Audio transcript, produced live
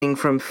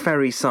from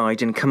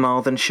Ferryside in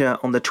Carmarthenshire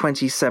on the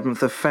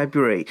 27th of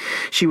February.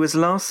 She was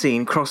last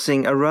seen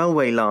crossing a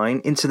railway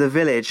line into the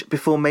village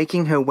before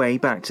making her way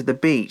back to the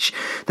beach.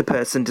 The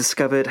person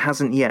discovered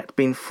hasn't yet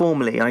been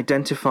formally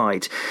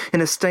identified. In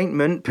a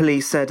statement,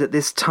 police said at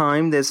this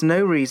time there's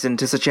no reason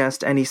to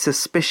suggest any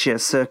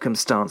suspicious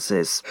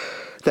circumstances.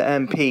 The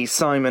MP,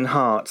 Simon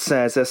Hart,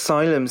 says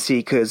asylum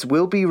seekers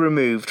will be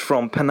removed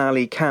from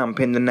Penally camp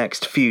in the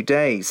next few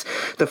days.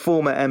 The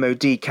former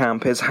MOD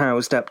camp has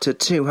housed up to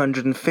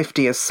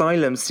 250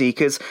 asylum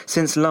seekers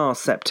since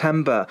last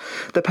September.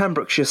 The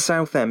Pembrokeshire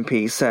South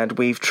MP said,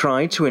 "We've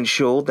tried to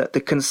ensure that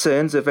the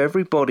concerns of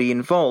everybody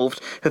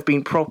involved have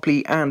been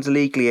properly and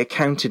legally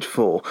accounted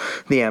for."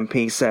 The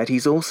MP said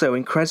he's also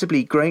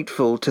incredibly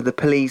grateful to the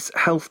Police,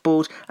 Health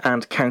Board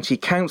and County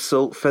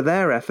Council for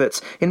their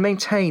efforts in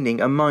maintaining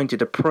a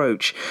minded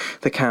approach.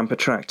 The camp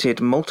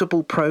attracted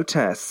multiple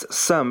protests,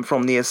 some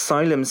from the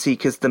asylum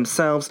seekers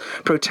themselves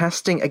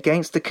protesting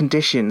against the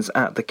conditions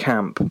at the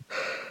camp.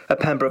 A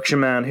Pembrokeshire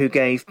man who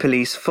gave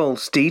police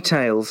false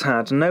details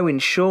had no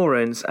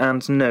insurance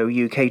and no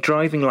UK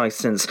driving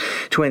licence.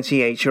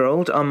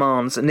 28-year-old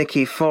Armand's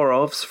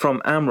Nikiforovs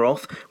from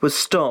Amroth was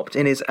stopped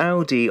in his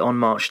Audi on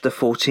March the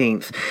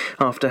 14th.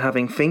 After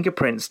having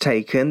fingerprints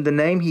taken, the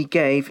name he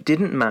gave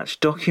didn't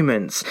match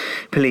documents.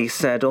 Police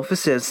said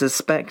officers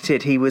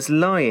suspected he was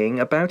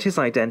lying about his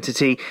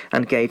identity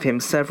and gave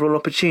him several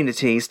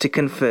opportunities to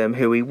confirm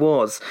who he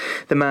was.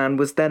 The man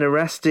was then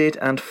arrested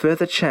and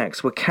further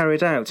checks were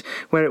carried out,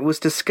 where it was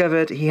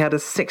discovered he had a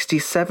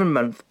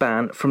 67-month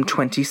ban from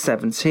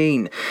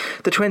 2017.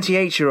 The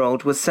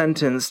 28-year-old was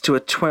sentenced to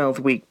a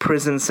 12-week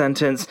prison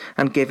sentence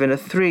and given a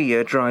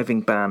 3-year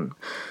driving ban.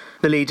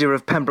 The leader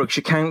of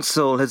Pembrokeshire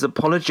Council has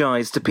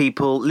apologised to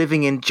people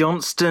living in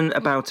Johnston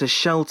about a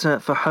shelter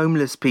for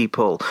homeless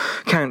people.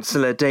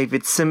 Councillor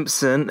David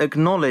Simpson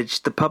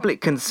acknowledged the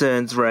public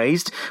concerns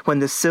raised when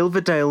the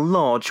Silverdale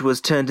Lodge was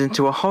turned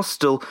into a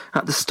hostel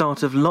at the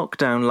start of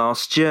lockdown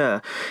last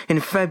year. In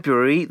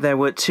February, there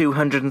were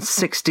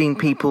 216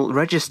 people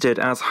registered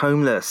as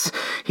homeless.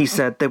 He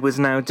said there was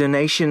now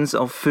donations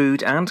of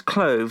food and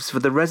clothes for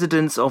the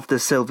residents of the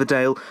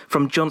Silverdale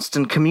from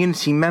Johnston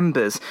community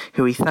members,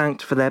 who he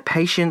thanked for their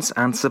patience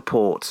and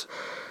support.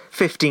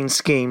 15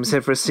 schemes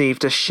have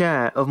received a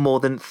share of more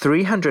than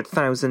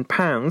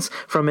 £300,000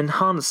 from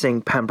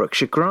enhancing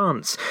Pembrokeshire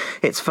grants.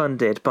 It's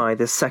funded by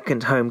the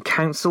Second Home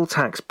Council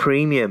tax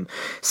premium.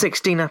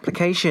 16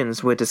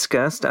 applications were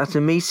discussed at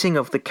a meeting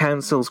of the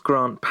council's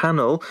grant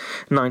panel.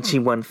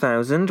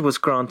 91,000 was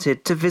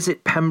granted to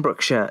visit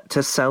Pembrokeshire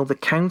to sell the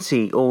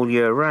county all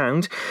year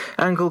round.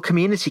 Angle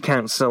Community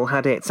Council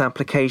had its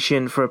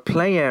application for a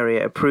play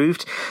area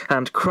approved,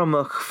 and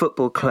Cromwell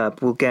Football Club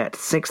will get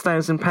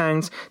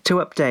 £6,000 to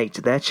update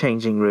their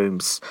changing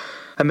rooms.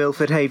 A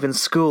Milford Haven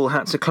school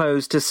had to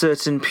close to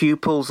certain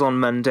pupils on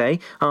Monday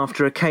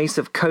after a case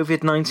of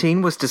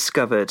COVID-19 was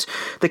discovered.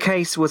 The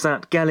case was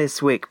at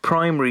Gelliswick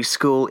Primary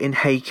School in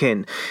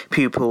Hakin.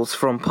 Pupils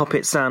from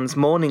Poppet Sands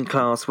morning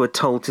class were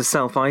told to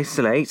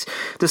self-isolate.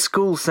 The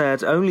school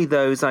said only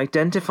those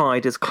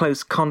identified as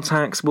close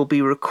contacts will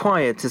be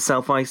required to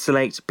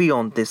self-isolate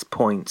beyond this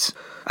point.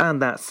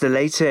 And that's the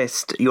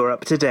latest. You're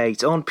up to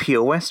date on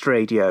Pure West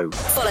Radio.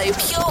 Follow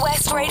Pure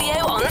West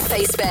Radio on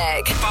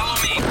Facebook. Follow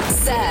me.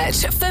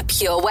 Search for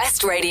Pure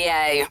West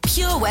Radio.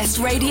 Pure West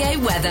Radio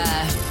weather.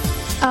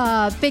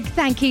 Big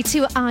thank you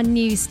to our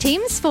news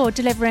teams for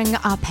delivering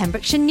our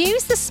Pembrokeshire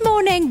news this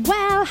morning.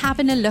 Well,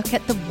 having a look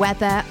at the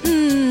weather,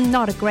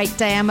 not a great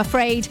day, I'm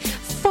afraid.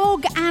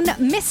 Fog and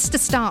mist to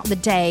start the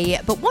day,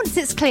 but once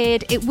it's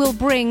cleared, it will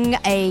bring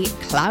a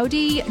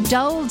cloudy,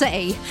 dull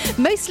day.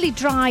 Mostly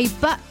dry,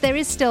 but there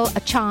is still a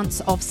chance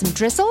of some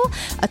drizzle.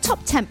 A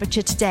top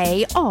temperature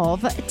today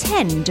of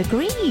 10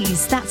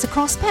 degrees. That's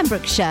across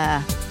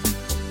Pembrokeshire.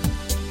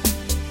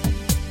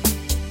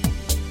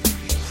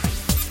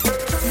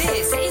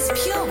 This is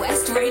Pure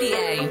West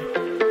Radio.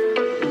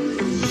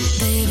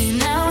 Baby,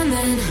 now and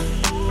then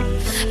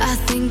I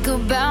think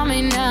about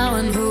me now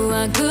and who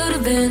I could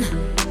have been.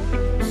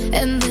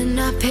 And then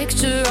I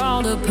picture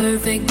all the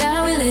perfect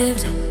that we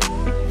lived,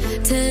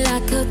 till I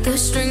cut the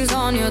strings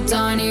on your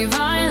tiny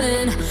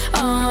violin.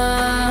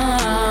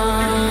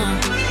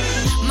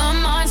 My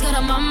mind's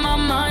got my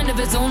mind of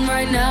its own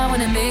right now,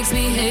 and it makes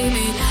me hate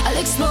me. I'll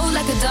explode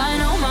like a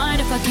dynamite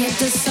if I can't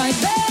decide,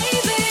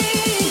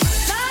 baby.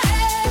 My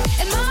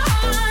head and my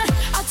heart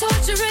are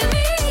torturing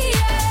me.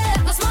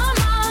 Yeah, lost my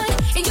mind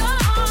in your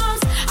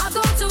arms. I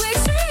go to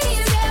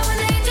extremes. Yeah, when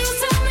angels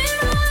tell me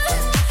run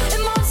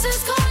and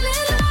monsters call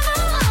it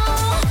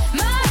love.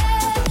 My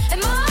head and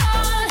my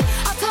heart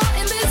are caught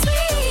in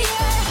between.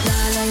 Yeah. La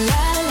la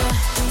la la,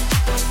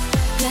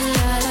 la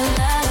la la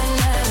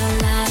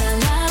la la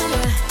la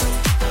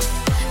la la,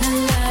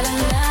 la la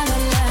la la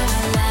la la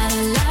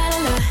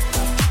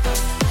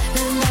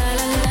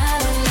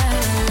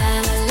la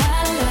la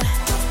la.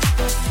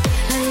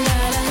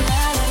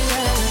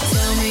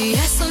 Tell me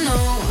yes or no.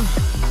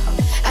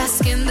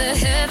 Asking the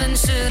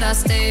heavens, should I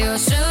stay or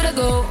should I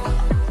go?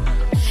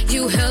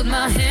 You held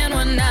my hand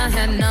when I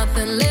had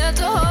nothing left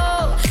to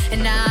hold.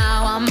 and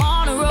now I'm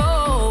on a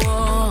roll.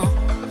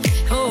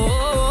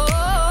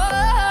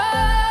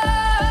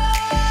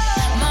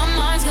 My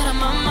mind's got a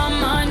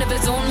mind of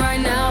its own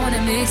right now, and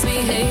it makes me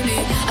hate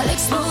me. I'll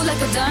explode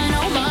like a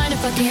dynamite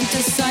if I can't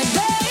decide,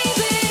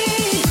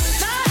 baby.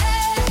 My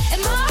head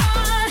and my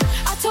heart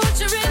are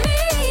torturing me.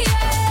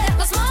 Yeah,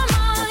 lost my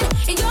mind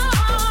in your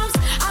arms.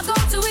 I go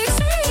to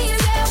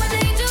extremes. Yeah, when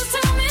angels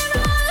tell me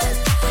run,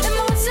 and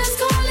monsters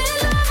call it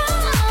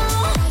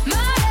love.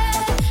 My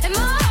head and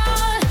my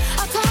heart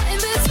are caught in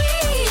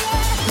between.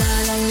 Yeah, la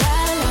la la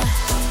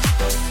la,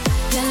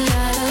 la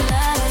la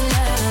la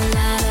la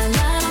la la la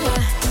la.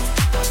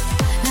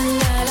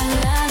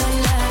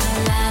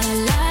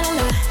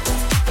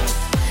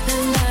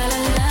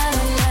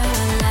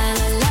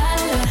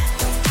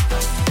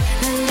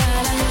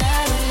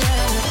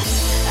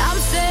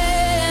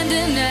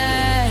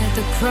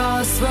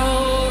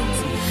 Crossroads,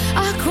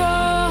 I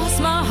cross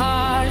my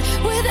heart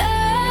with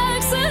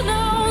X and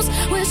O's.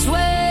 Which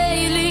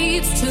way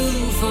leads to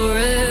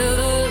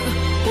forever?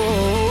 Whoa.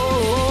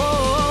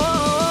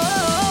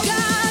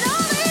 God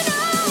only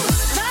knows.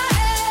 My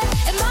head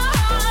and my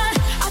heart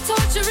are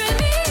torturing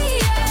me.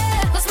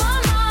 Yeah, lost my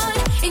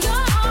mind in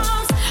your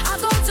arms. I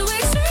go to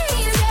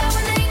extremes. Yeah,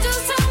 when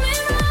angels tell me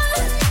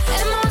run,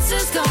 and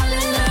monsters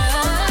calling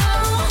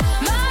love.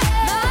 My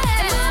head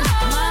and my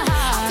heart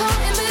are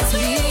caught in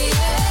between.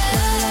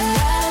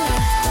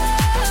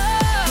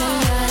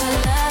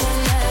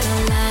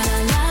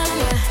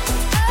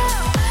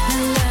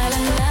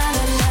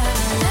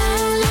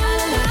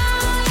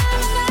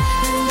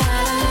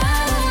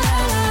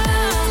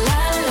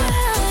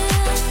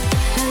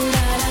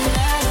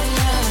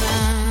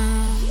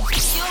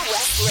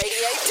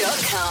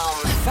 purewestradio.com.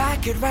 If I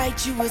could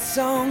write you a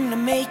song to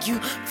make you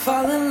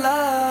fall in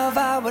love,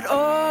 I would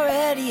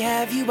already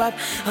have you up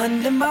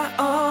under my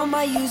arm.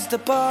 I used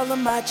up all of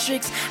my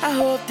tricks. I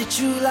hope that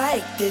you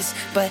like this,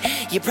 but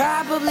you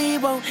probably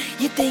won't.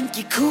 You think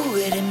you're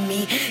cooler than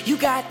me. You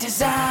got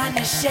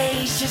designer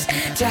shades just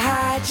to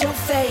hide your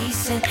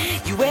face, and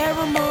you wear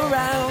them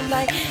around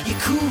like you're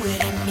cooler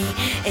than me.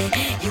 And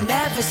you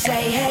never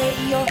say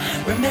hey or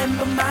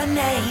remember my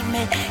name,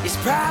 and it's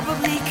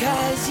probably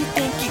 'cause you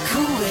think you're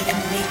cooler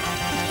than me.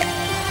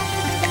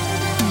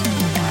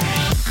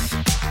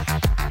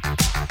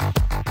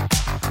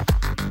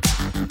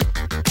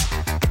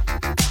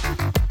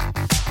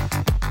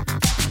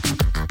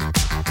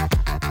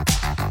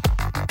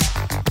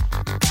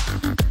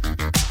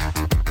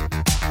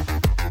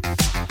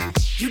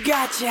 You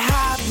got your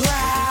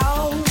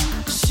highbrow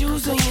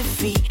shoes on your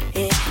feet,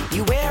 and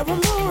you wear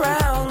them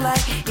around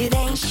like it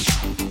ain't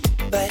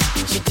but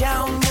you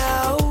don't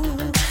know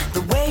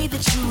the way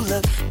that you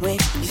look when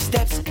your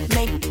steps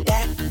make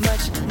that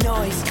much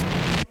noise.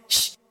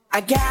 Shh,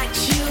 I got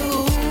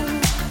you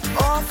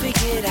all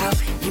figured out.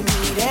 You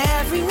need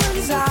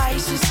everyone's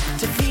eyes just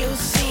to feel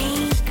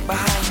seen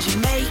behind your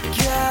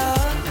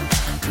makeup.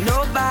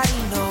 Nobody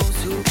knows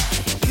who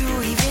you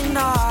even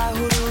are.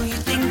 Who do you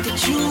think that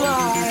you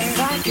are? If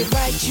I could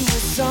write you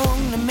a song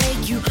to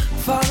make you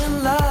fall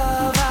in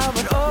love, I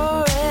would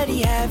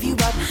already have you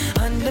up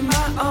under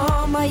my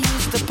arm. I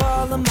used up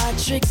all of my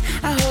tricks.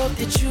 I hope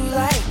that you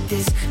like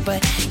this, but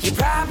you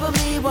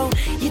probably won't.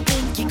 You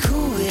think you're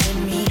cooler than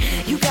me.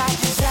 You got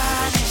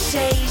designer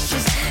shades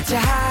just to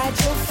hide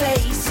your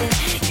face, and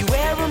you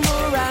wear them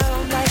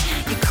around like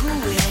you're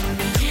cooler than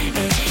me.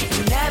 And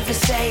you never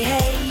say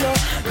hey or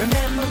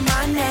remember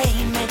my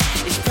name, and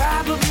it's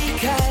probably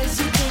 'cause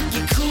you think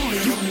you're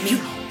cooler than me.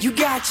 You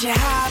got your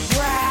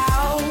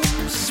highbrow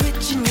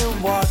switching your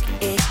walk,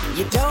 and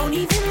you don't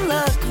even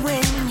look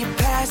when you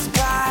pass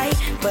by,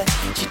 but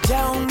you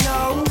don't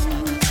know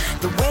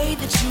the way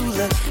that you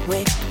look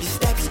when your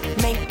steps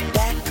make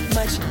that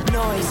much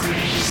noise.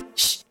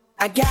 Shh,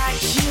 I got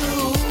you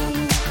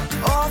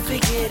all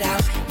figured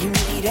out. You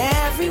need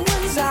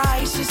everyone's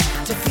eyes just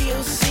to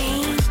feel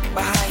seen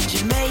behind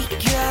your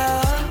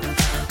makeup.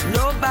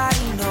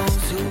 Nobody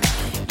knows who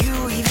you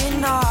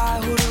even are.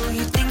 Who do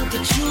you think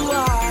that you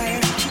are?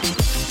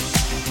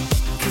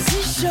 'Cause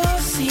it sure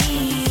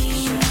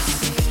seems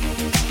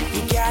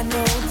you got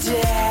no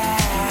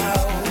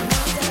doubt,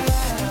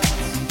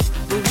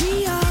 but we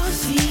all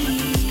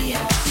see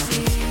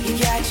you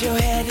got your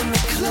head in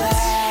the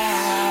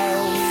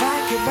clouds. If I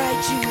could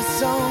write you a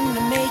song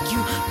to make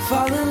you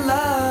fall in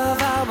love,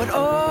 I would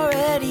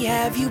already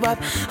have you up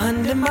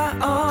under my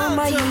arm.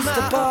 I used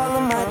up all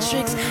of my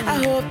tricks. I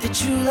hope that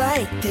you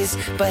like this,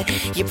 but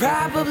you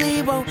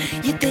probably won't.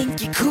 You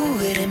think you're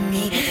cooler than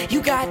me. You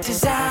got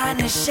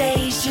designer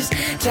shades just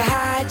to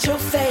hide your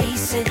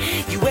face, and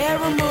you wear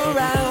them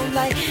around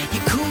like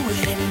you're cooler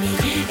than me.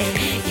 And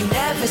you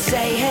never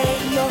say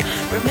hey or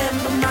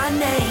remember my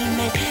name,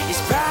 and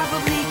it's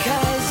probably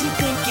 'cause you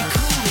think you're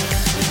cooler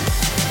than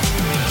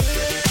me.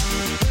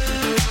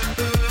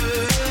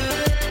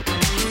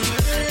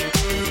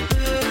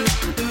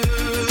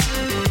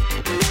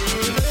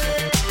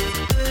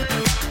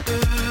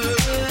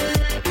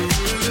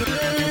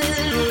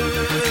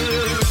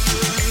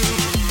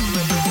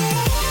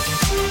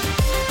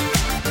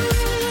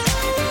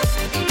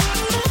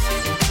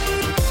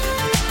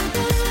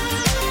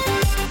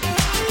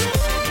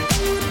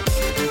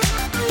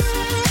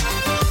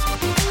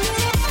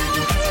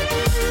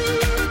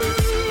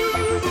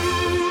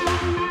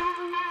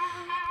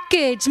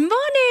 Good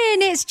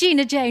morning, it's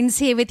Gina Jones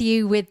here with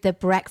you with The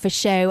Breakfast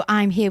Show.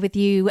 I'm here with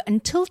you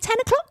until 10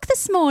 o'clock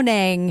this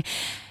morning,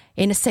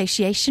 in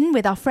association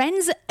with our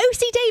friends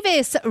O.C.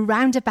 Davis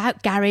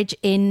Roundabout Garage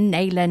in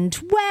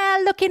Neyland.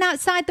 Well, looking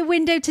outside the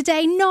window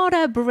today, not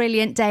a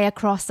brilliant day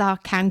across our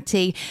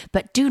county,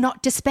 but do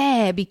not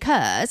despair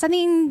because,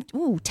 10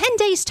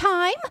 days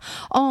time,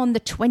 on the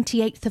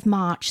 28th of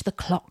March, the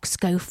clocks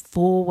go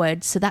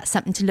forward. So that's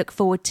something to look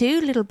forward to,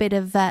 a little bit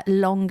of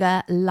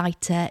longer,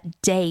 lighter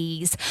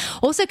days.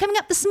 Also coming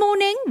up this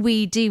morning,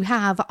 we do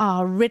have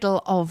our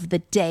riddle of the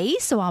day.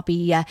 So I'll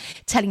be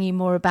telling you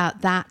more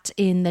about that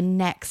in the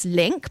next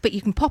link, but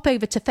you can pop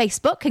over to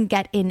Facebook and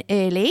get in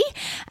early,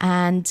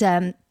 and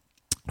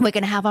we're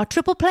going to have our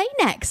triple play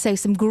next, so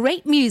some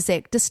great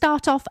music to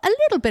start off a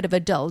little bit of a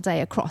dull day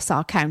across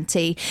our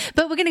county.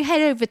 But we're going to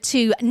head over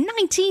to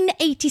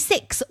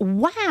 1986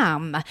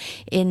 Wham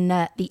in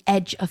The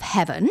Edge of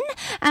Heaven,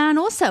 and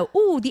also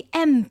the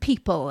M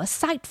People, A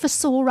Sight for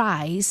Sore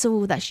Eyes.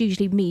 That's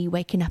usually me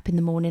waking up in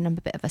the morning. I'm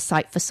a bit of a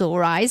sight for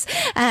sore eyes.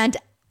 And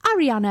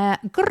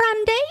Ariana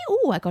Grande,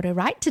 I got it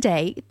right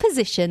today,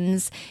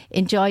 Positions.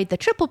 Enjoyed the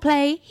triple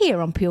play here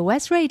on Pure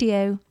West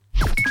Radio.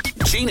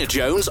 Gina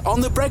Jones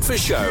on The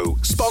Breakfast Show,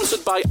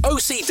 sponsored by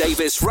O.C.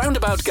 Davis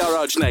Roundabout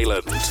Garage,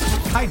 Neyland.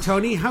 Hi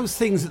Tony, how's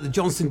things at the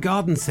Johnson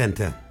Garden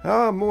Centre?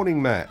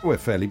 Morning Matt. We're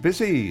fairly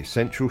busy.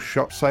 Essential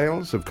shop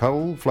sales of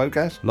coal, flow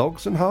gas,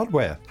 logs and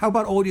hardware. How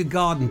about all your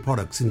garden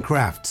products and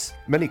crafts?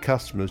 Many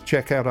customers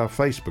check out our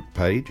Facebook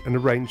page and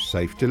arrange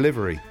safe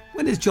delivery.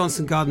 When is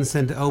Johnson Garden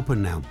Centre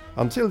open now?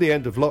 Until the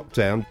end of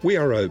lockdown, we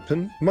are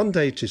open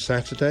Monday to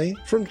Saturday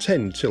from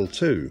 10 till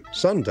 2,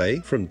 Sunday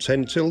from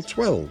 10 till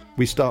 12.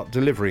 We start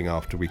delivering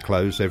after we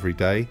close every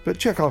day, but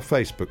check our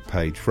Facebook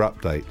page for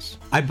updates.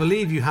 I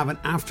believe you have an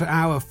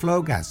after-hour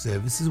flow gas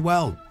service as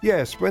well.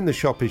 Yes, when the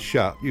shop is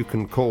shut, you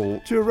can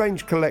call to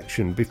arrange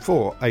collection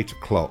before 8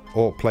 o'clock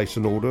or place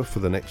an order for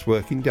the next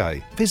working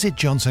day. Visit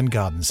Johnson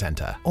Garden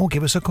Centre or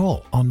give us a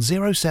call on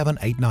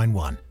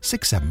 07891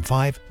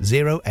 675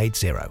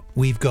 080.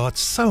 We've got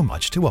so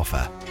much to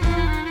offer.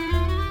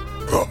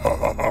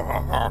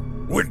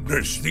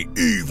 Witness the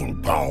evil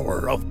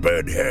power of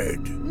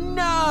Bedhead.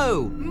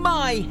 No!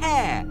 My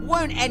hair!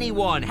 Won't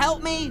anyone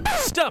help me?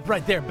 Stop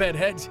right there,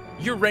 Bedheads.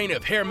 Your reign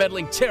of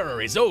hair-meddling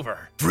terror is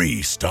over.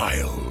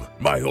 Freestyle,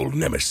 my old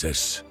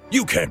nemesis.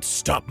 You can't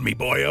stop me,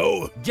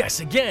 boyo. Guess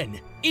again.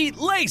 Eat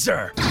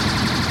laser!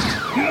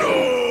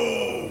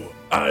 No!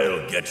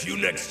 I'll get you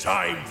next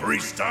time,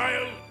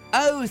 Freestyle.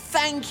 Oh,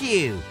 thank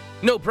you.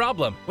 No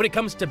problem. When it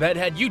comes to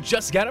Bedhead, you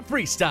just gotta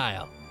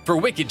freestyle. For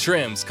wicked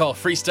trims, call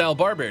Freestyle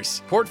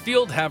Barbers,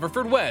 Portfield,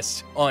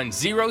 Haverfordwest, on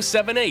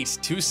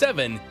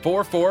 07827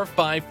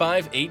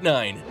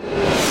 445589.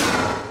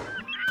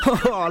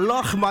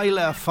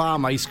 Lochmeyler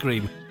Farm Ice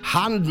Cream.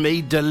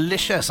 Handmade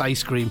delicious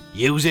ice cream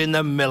using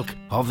the milk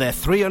of their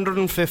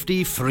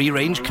 350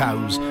 free-range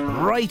cows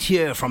right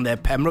here from their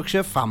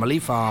Pembrokeshire family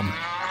farm.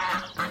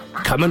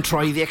 Come and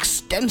try the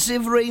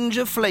extensive range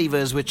of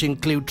flavours which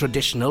include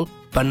traditional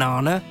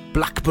banana,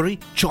 blackberry,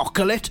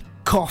 chocolate,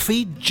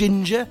 coffee,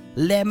 ginger,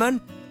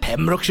 lemon,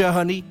 Pembrokeshire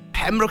honey,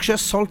 Pembrokeshire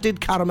salted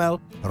caramel,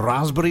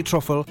 raspberry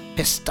truffle,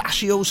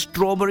 pistachio,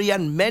 strawberry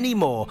and many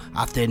more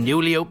at their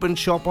newly opened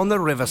shop on the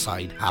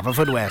Riverside,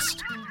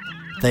 Haverfordwest.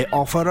 They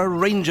offer a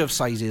range of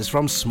sizes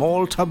from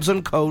small tubs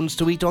and cones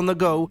to eat on the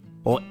go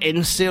or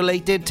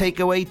insulated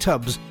takeaway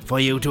tubs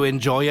for you to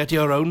enjoy at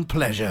your own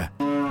pleasure.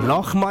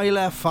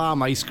 Lochmeyler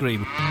Farm Ice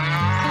Cream.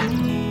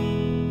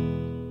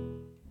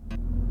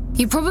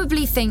 You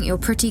probably think you're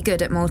pretty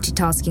good at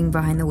multitasking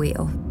behind the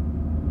wheel.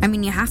 I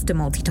mean, you have to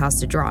multitask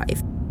to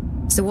drive.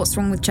 So what's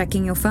wrong with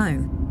checking your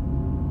phone?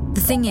 The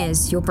thing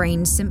is, your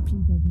brain simply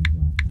doesn't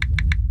work that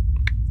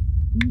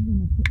way.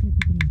 Even a quick look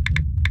at a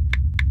message,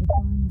 or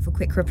firing off a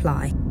quick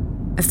reply,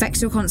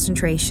 affects your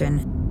concentration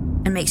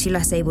and makes you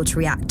less able to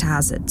react to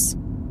hazards.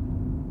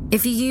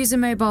 If you use a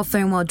mobile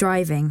phone while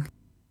driving,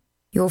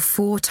 you're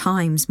 4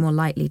 times more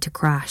likely to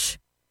crash.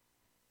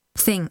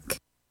 Think.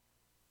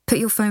 Put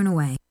your phone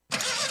away.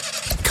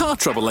 Car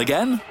trouble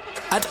again?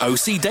 At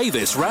O.C.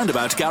 Davis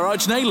Roundabout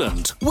Garage,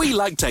 Neyland, we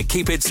like to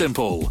keep it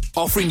simple,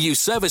 offering you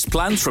service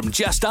plans from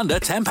just under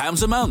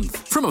 £10 a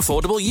month, from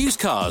affordable used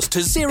cars to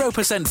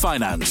 0%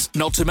 finance,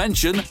 not to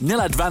mention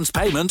nil advance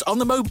payment on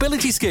the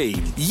mobility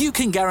scheme. You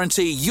can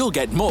guarantee you'll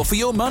get more for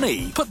your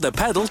money. Put the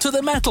pedal to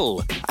the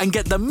metal and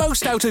get the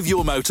most out of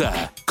your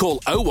motor.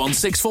 Call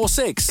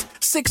 01646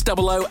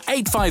 600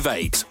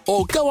 858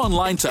 or go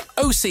online to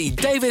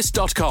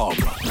ocdavis.com.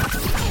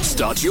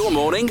 Start your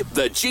morning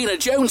the Gina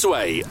Jones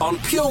way on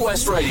Pure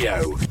West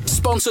Radio.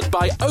 Sponsored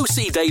by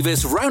O.C.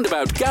 Davis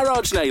Roundabout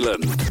Garage,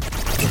 Neyland.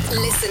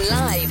 Listen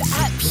live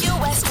at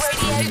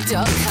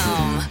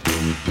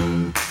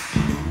purewestradio.com.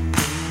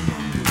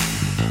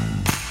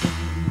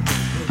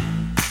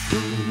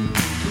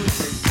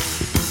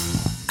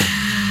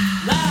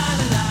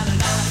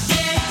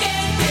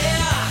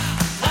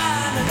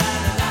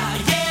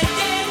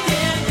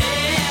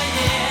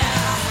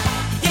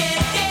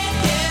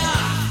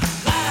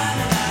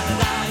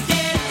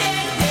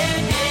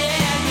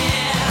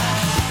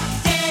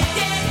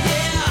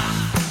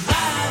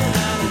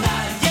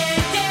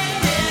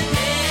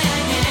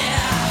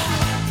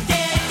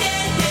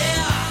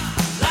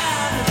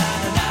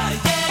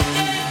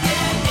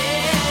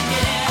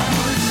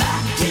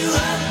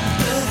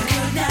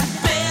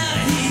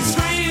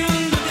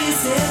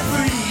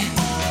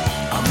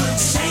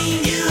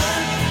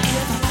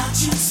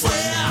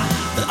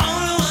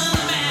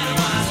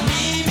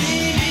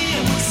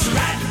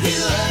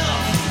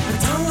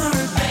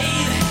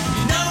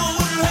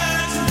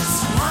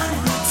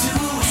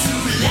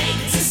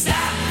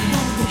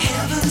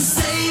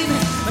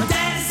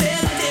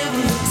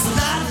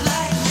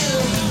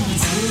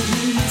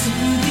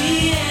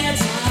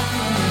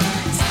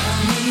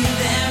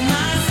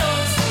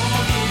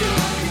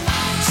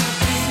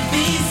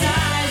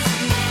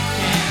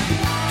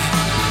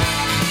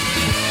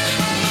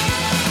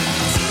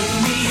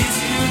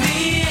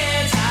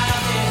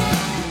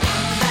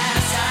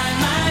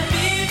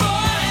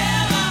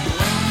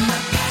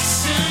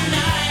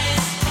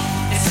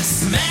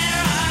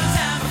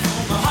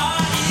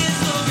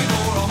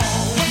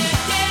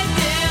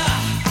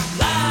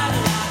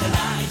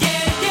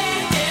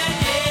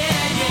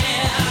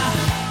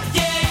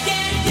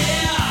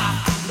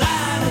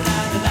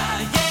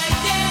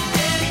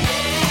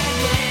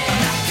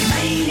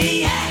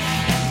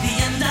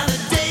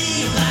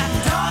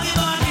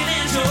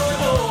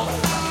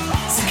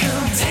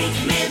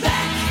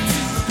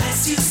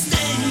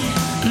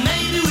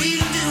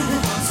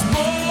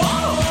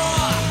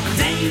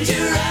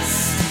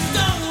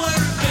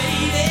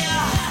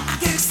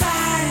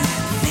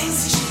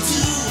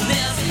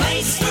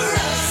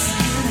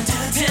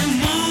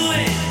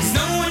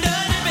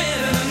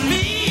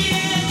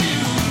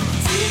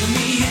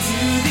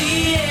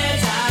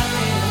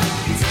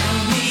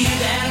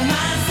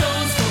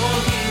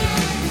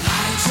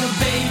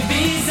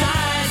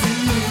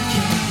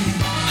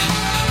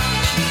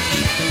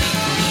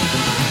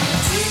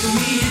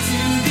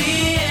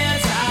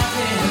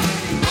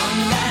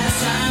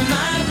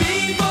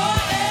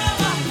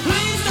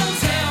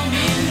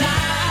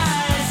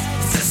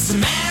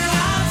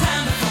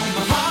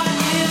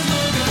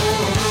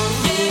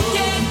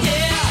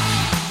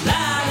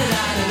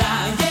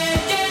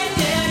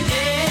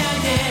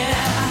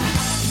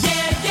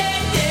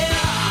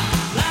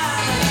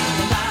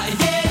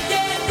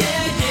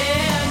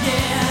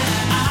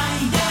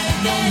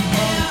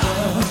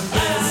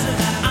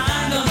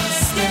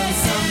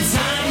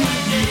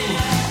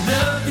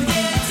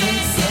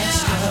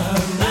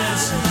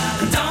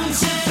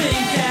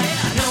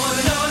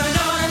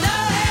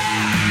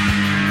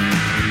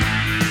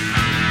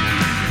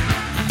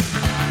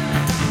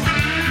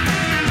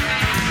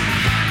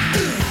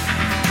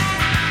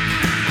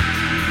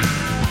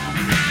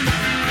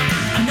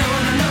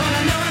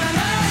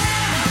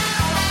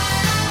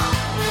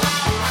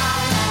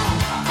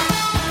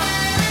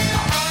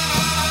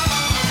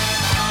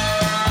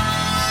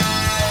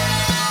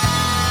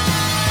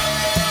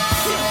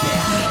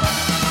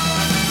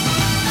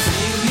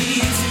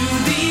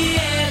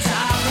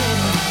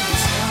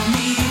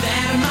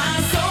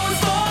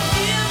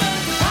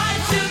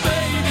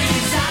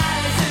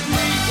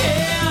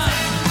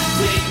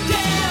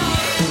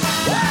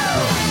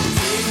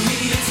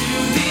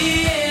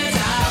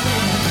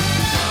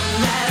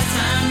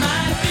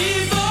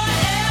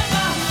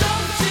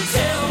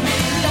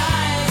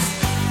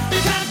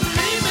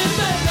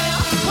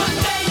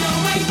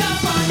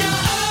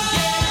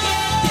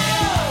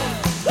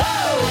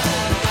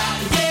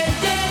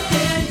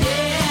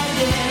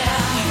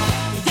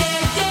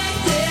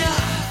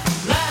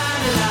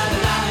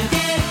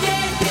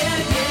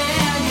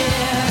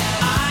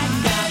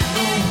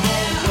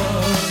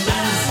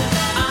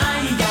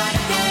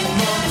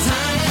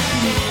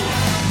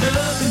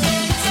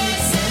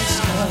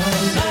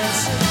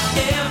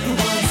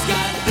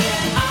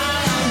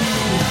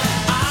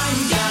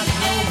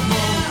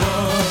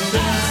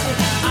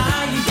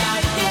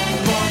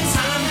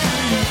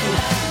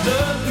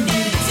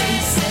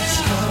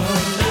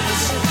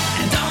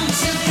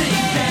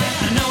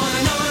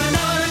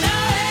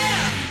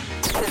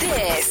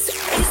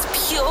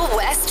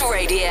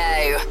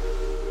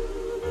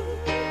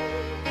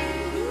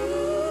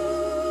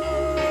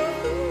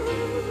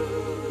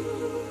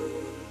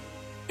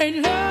 Ain't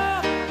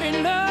love,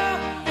 ain't love,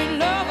 ain't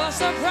love a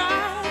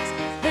surprise?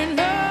 Ain't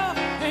love,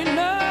 ain't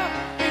love,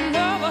 ain't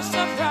love a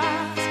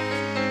surprise?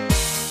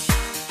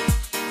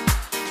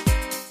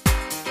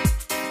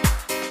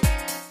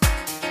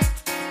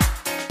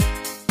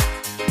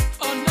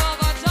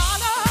 Another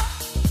dollar,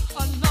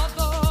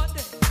 another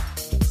day,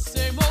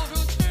 same old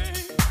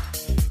routine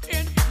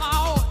in my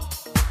own.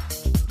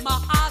 My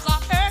eyes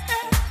are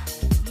aching,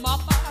 my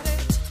body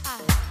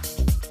tired.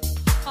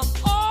 I'm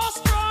all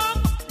strong,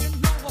 you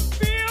know I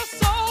feel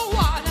so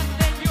wild. And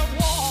then you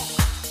walk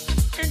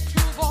into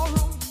the room.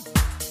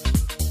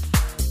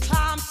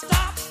 Time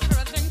stops,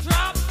 everything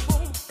drops,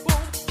 boom,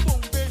 boom,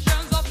 boom.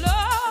 Visions of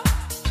love,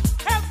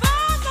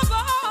 heavens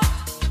above.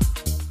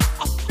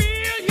 I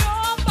feel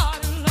your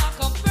body like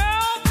a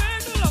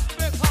velvet glove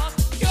because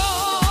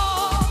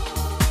you're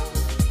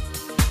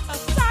a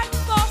sight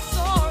for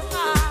sore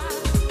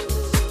eyes.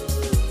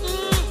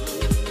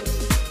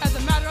 As a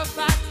matter of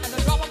fact, at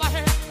the drop of a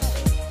hat,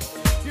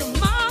 your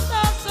mind a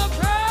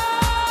surprise.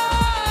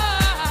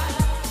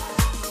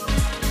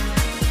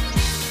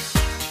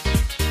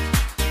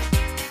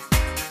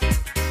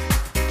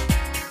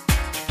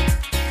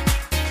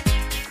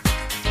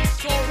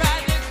 So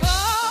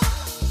radical,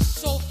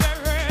 so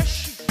very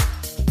chic,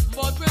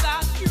 but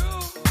without you,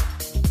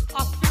 I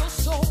feel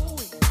so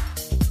weak.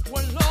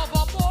 When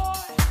lover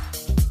boy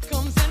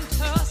comes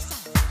into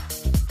sight,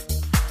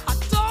 I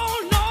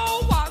don't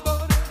know why,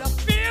 but it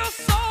feels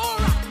so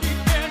right. The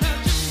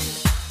energy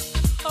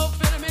of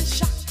vitamin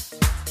shot,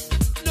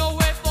 no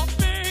way for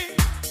me.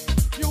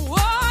 You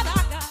what I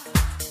got,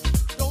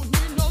 don't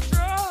need no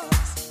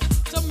drugs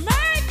to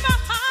make me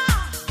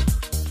high.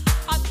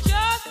 I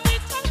just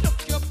need to look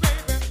your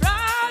baby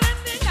right in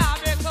the eye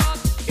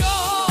because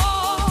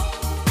you're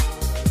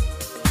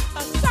a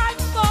sight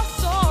for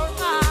sore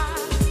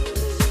eyes.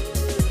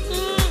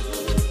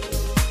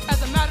 As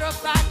a matter of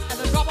fact, at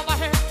the drop of a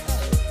hat,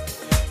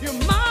 your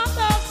mind a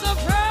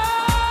surprise.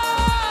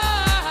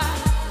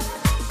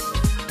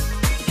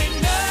 Ain't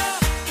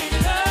love, ain't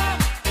love,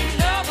 ain't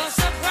love a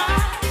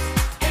surprise?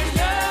 Ain't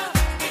love,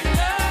 ain't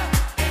love,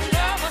 ain't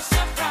love a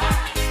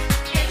surprise?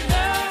 Ain't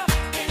love,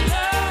 ain't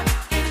love,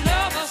 ain't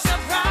love a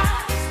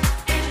surprise?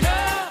 Ain't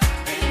love,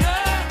 ain't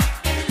love,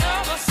 ain't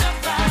love a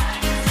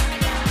surprise?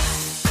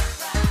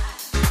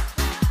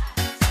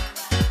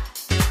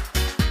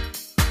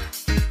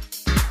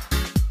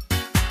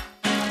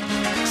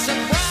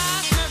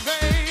 Surprise me,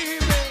 baby.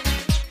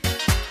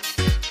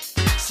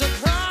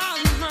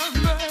 Surprise me,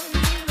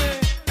 baby.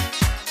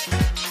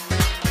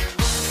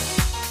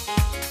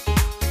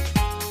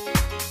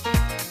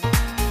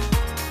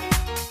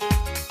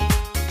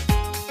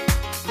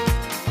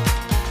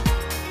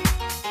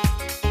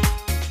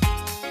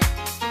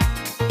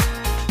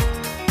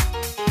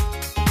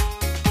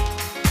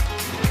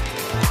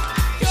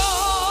 You're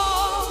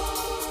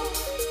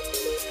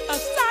a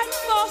sight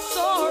for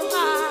sore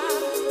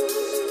eyes.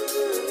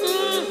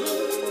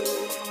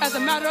 As a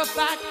matter of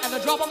fact, at the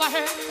drop of a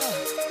hat,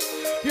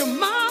 your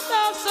mind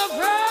of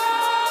surprise.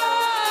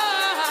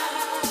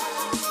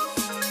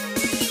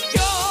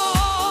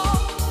 You're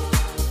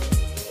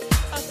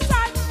a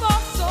sight for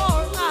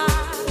sore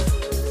eyes.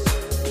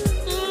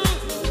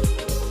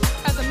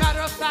 As a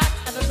matter of fact,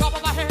 at the drop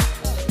of a hat,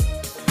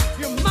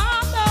 your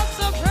mind of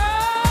surprise.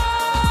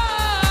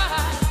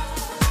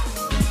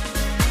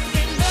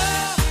 Ain't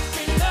love,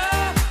 ain't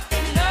love,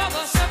 ain't love a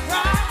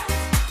surprise?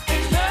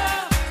 Ain't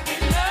love,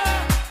 ain't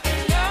love,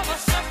 ain't love a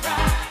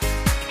surprise?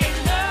 Ain't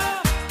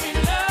love,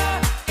 ain't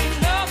love, ain't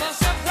love a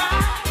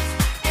surprise?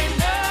 Ain't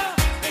love,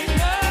 ain't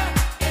love,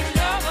 ain't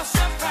love a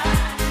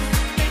surprise?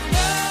 Ain't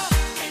love,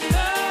 ain't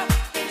love,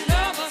 ain't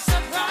love a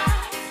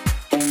surprise?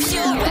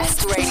 Pure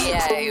West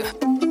Radio.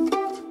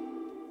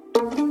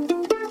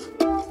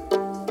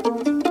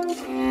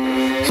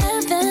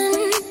 Heaven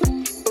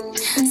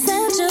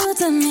sent you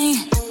to me.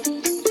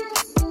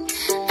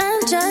 I'm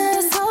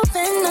just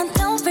hoping I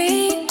don't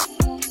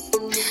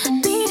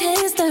repeat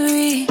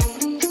history.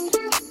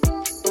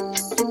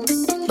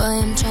 Boy,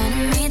 I'm trying to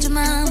meet your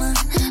mama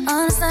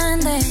on a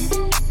Sunday.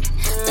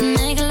 The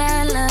nigga I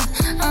love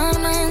on a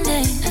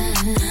Monday.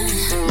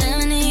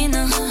 Never need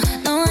no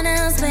one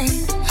else,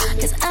 babe.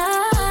 'Cause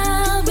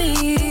I'll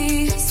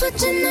be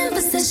switching up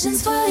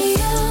positions for you.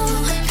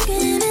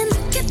 Cooking in the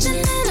kitchen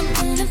and I'm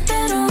in the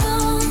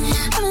bedroom.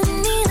 I don't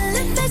need a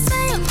lip, they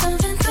say I'm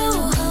pumping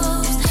through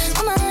holes.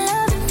 All my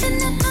love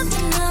infinite,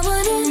 nothing I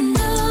wouldn't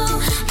do,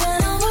 that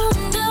I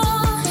won't do.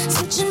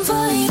 Switching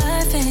for you,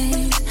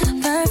 perfect,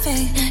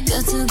 perfect.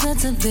 Good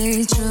to be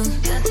true.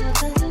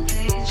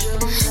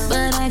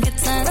 But I get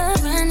tired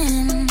of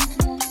running.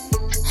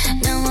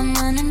 Now I'm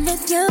running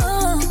with you,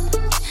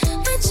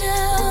 with you.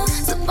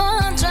 So boy,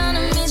 I'm trying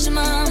to meet your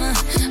mama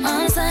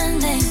on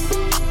Sunday.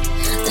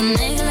 The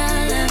nigga I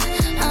love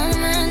on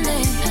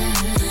Monday.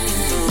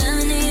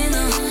 Never need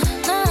no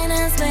one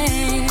else,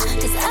 babe.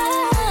 'Cause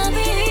I'll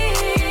be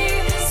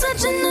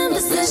switching up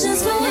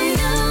positions for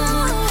you.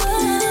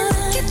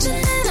 Kitchen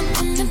and I'm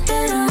in the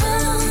bedroom. I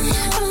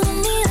don't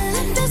need a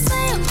lip, they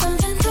say I'm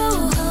pumping through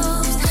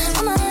holes.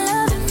 All my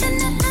love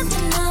infinite,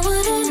 nothing I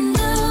wouldn't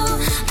do.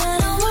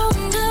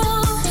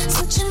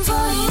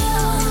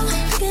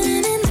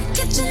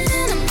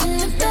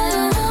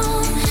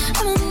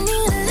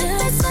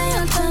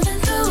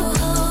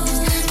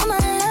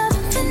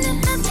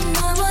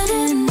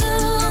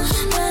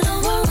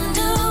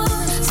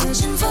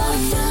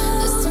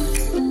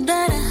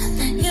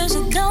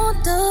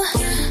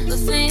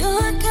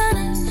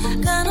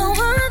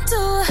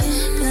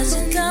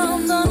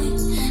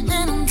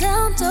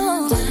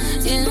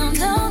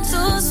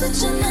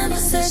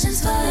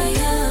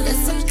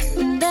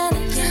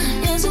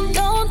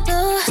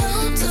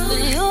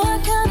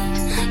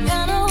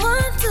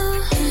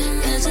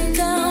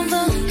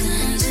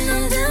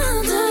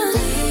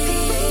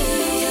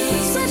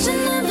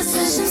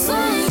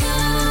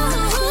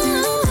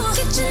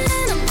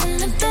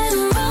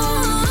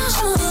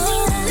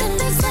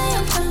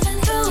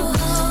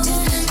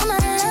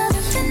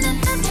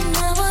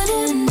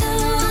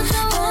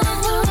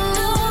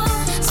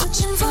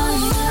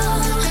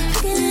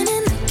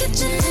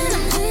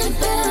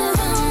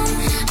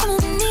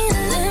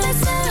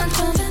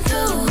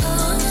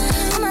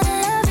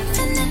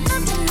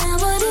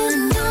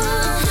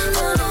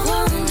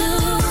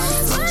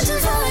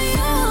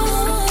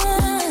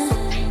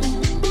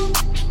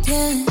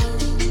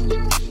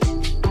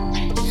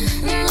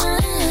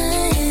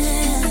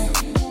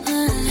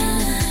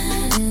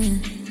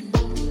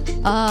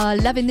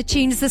 Loving the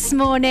tunes this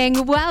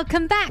morning.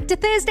 Welcome back to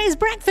Thursday's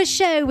Breakfast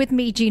Show with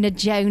me, Gina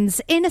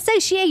Jones, in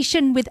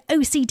association with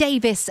OC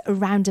Davis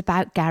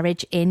Roundabout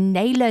Garage in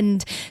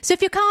Neyland. So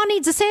if your car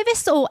needs a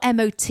service or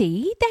MOT,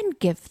 then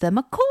give them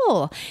a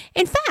call.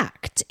 In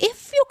fact,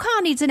 if your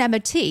car needs an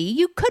MOT,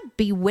 you could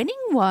be winning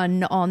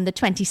one on the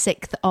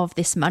 26th of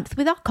this month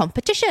with our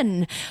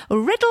competition.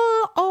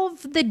 Riddle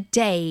of the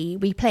Day.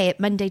 We play it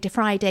Monday to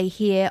Friday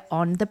here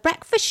on The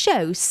Breakfast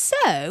Show.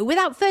 So,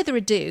 without further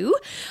ado,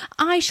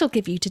 I shall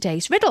give you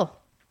today's riddle.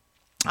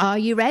 Are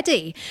you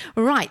ready?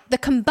 Right, the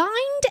combined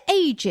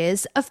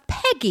ages of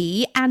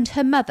Peggy and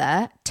her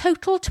mother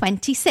total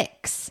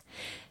 26.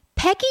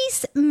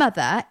 Peggy's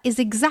mother is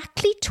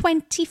exactly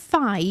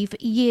 25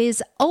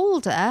 years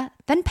older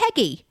than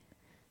Peggy.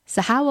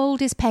 So how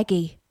old is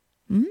Peggy?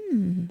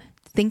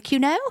 Think you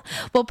know?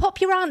 Well, pop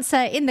your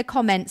answer in the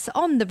comments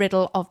on the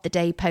Riddle of the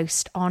Day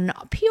post on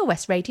Pure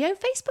West Radio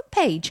Facebook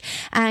page.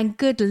 And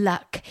good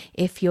luck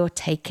if you're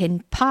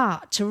taking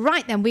part.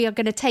 Right then, we are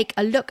going to take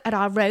a look at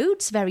our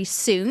roads very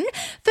soon.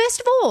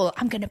 First of all,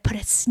 I'm going to put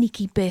a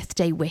sneaky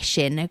birthday wish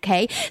in,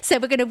 okay? So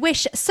we're going to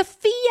wish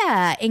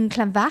Sophia in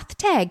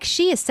Llanfairpwllgwyngyllgogerychwr.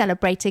 She is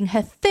celebrating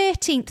her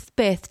 13th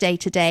birthday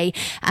today,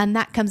 and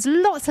that comes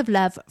lots of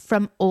love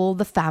from all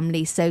the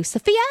family. So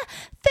Sophia,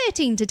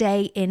 13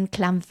 today in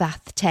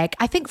Llanfairpwllgwyngyllgogerychwr.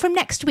 I think from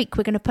next week,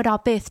 we're going to put our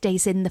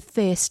birthdays in the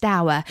first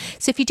hour.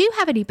 So if you do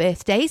have any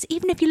birthdays,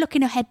 even if you're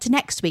looking ahead to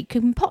next week, you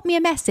can pop me a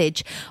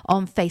message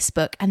on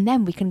Facebook and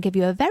then we can give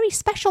you a very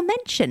special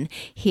mention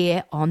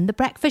here on The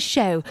Breakfast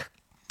Show.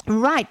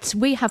 Right,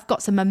 we have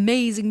got some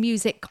amazing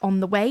music on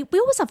the way. We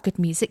always have good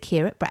music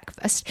here at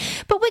breakfast,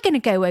 but we're going to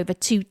go over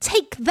to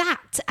Take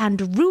That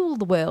and Rule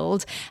the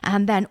World,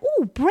 and then,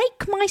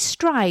 Break My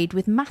Stride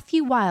with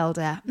Matthew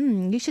Wilder.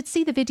 You should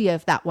see the video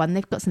of that one.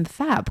 They've got some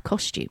fab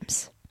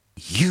costumes.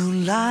 You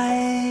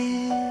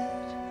light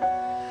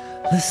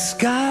the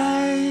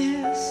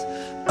skies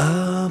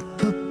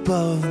up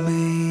above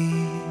me,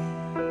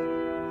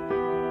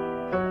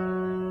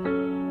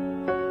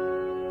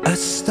 a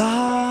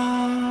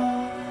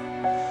star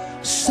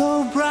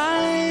so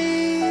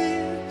bright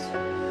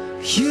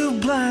you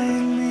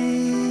blind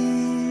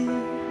me,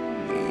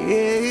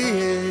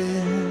 yeah.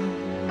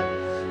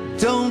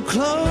 Don't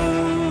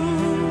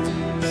close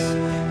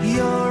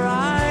your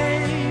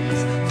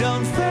eyes,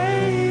 don't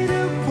fade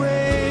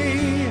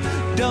away,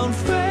 don't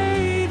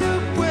fade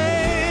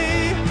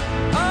away.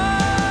 Oh,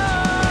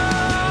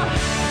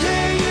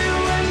 yeah, you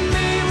and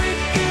me, we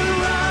can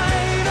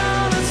ride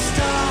on a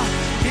star.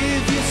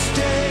 If you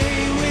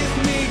stay with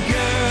me,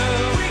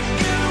 girl, we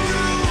can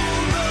rule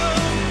the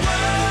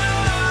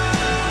world.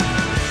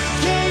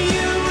 Yeah,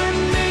 you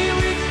and me,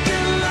 we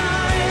can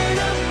light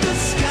up the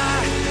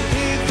sky.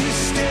 If you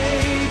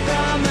stay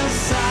by my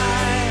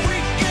side, we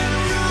can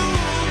rule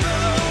the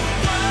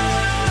world.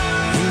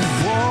 We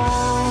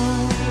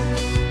won't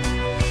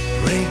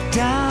break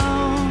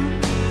down,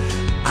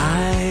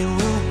 I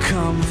will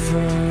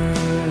comfort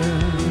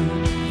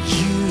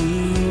you.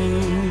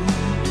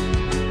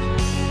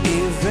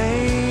 If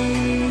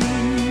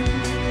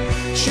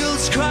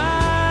angels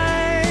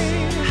cry,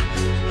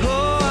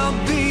 oh, I'll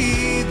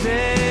be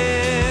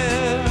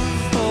there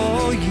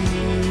for you.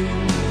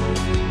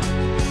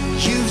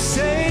 You've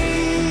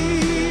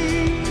saved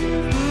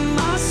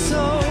my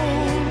soul.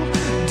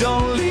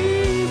 Don't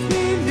leave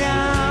me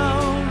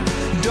now.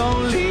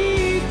 Don't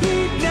leave me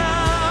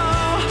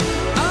now.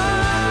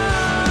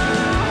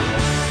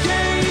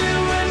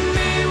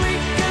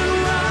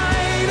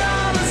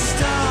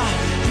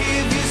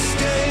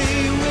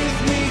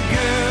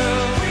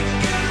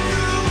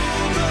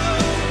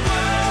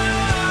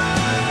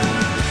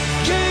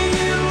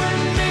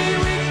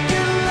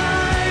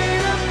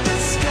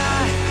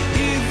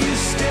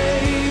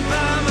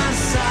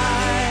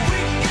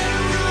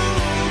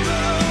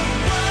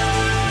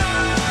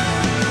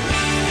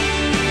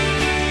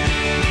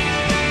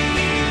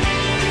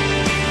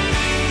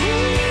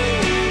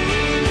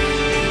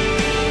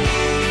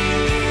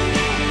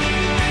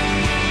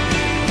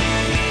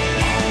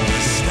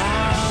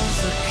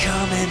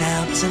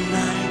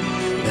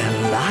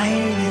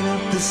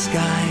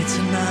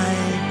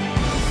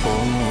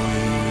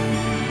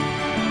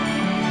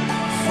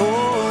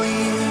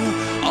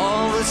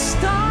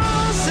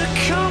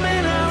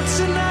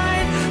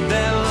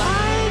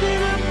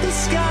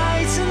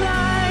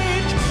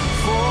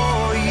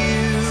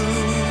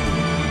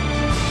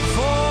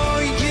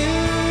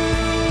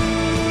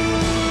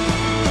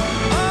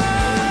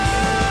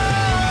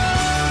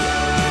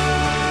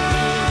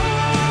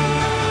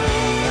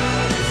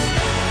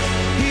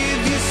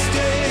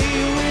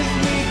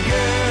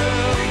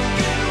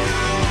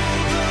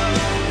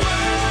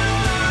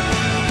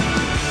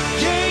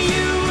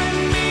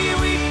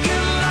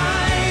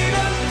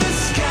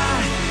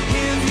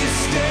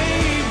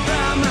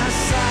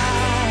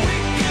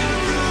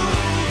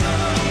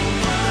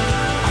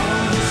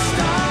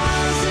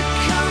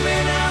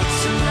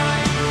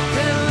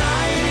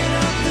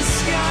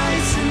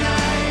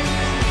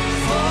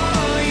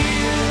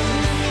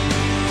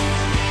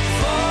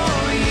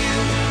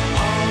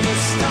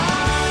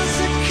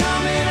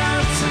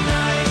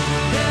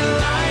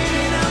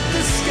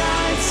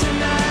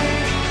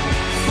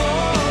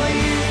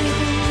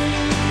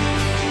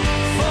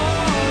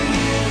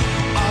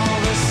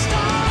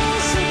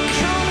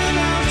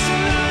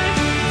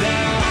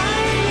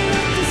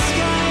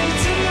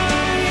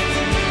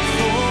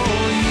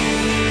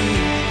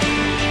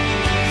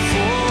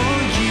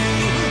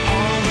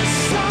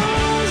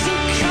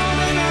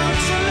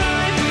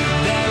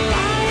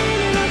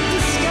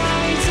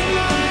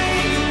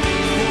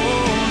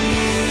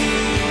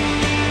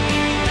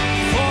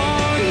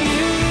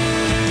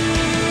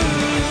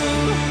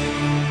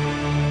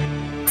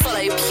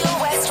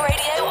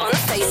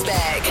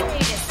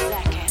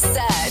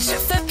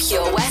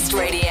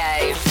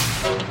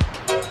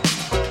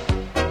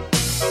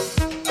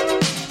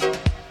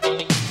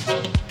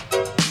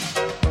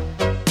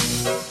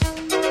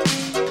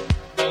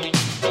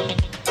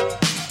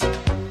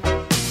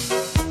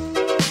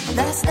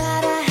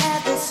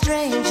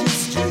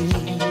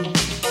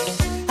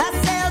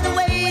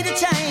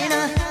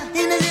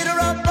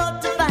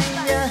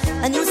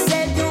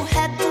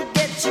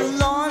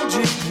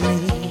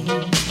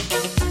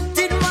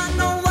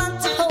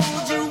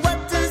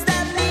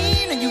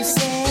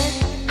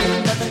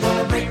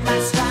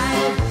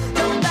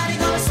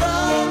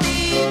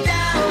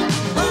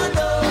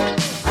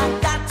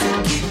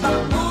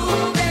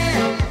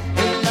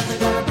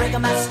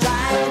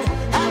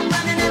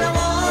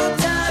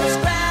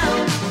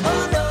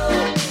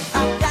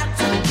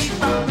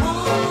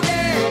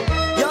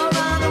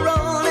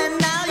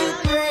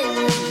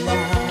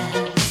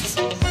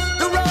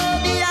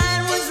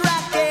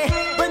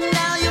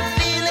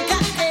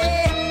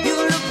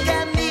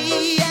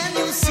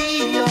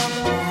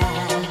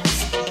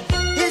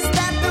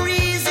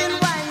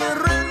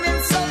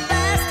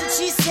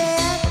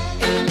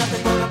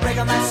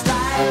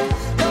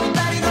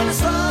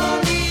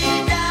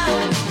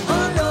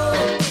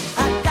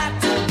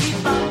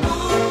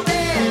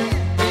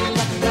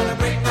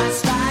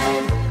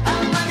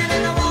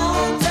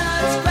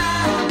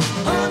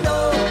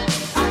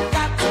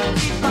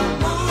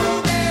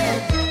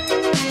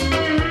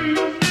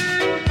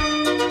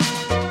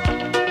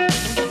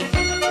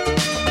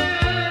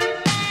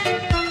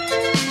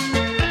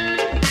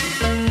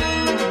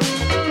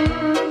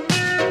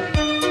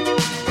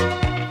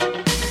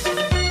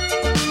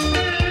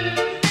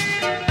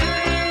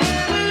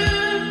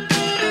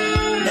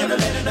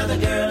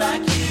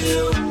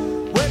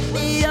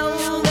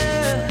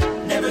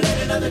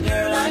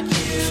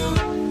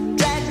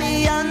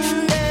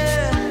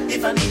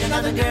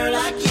 another girl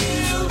like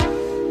you.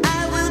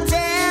 I will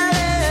tell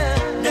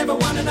her, never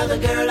want another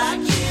girl like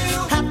you.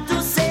 Have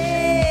to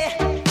say,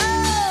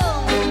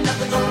 oh, ain't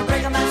nothing gonna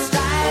break my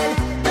style.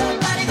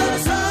 Nobody gonna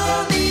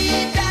slow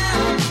me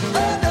down.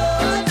 Oh no,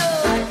 no,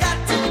 I got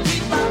to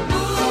keep on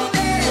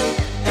moving.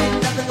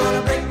 Ain't nothing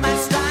gonna break my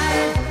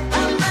style.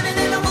 I'm running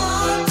in a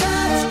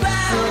one-touch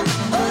ground.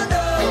 Oh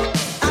no,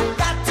 I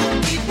got to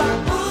keep on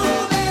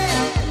moving.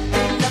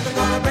 Ain't nothing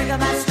gonna break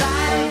my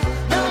style.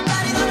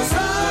 Nobody gonna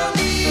slow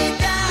me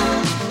down.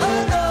 Oh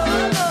no,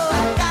 no,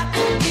 I got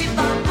to keep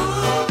on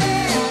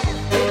moving.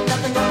 Ain't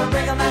nothing gonna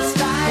break my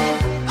style.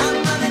 I'm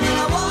running in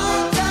a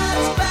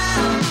one-touch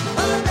ground.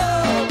 Oh no,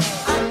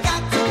 I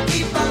got to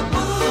keep on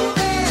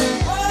moving.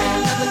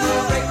 Ain't nothing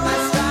gonna break my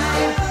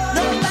style.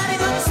 Nobody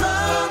gonna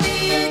slow me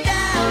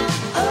down.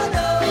 Oh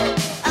no,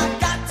 I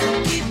got to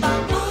keep on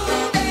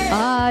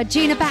moving.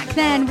 Gina back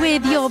then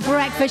with your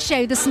breakfast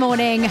show this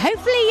morning.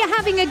 Hopefully you're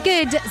having a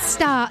good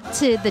start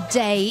to the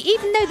day,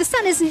 even though the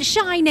sun isn't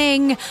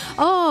shining.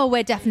 Oh,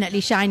 we're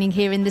definitely shining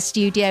here in the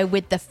studio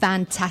with the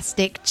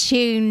fantastic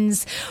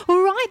tunes.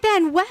 Right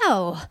then,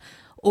 well...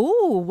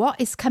 Oh,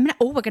 what is coming up?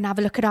 Oh, we're going to have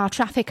a look at our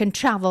traffic and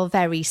travel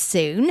very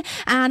soon.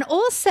 And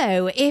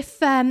also, if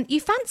you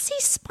fancy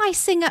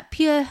spicing up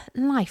your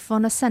life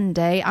on a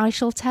Sunday, I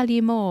shall tell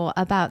you more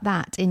about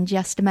that in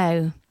just a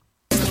mo.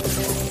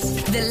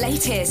 The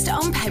latest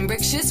on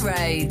Pembrokeshire's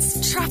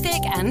roads,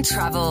 traffic and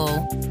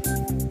travel.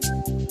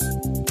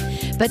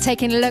 But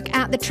taking a look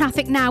at the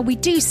traffic now, we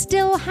do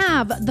still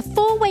have the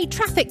four-way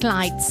traffic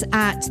lights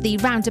at the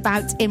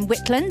roundabout in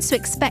Whitland, so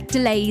expect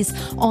delays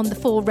on the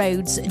four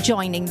roads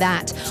joining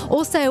that.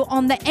 Also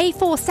on the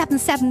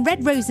A477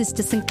 Red Roses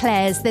to St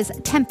Clair's, there's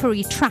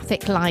temporary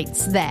traffic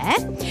lights there.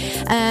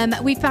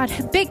 We've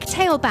had big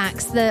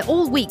tailbacks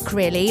all week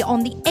really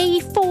on the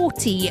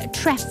A40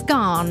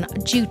 Trefgarn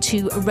due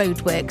to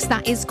roadworks.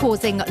 That is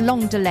causing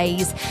long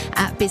delays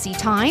at busy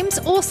times.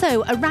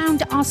 Also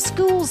around our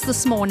schools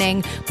this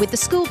morning with the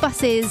school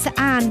buses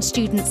and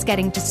students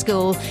getting to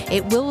school,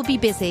 it will be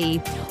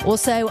busy.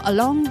 Also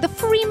along the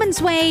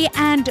Freeman's Way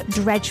and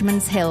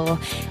Dredgeman's Hill.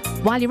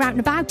 While you're out and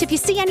about, if you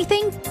see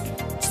anything,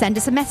 send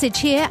us a message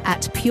here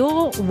at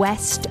Pure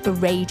West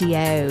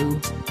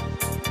Radio.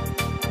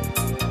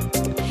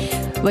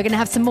 We're going to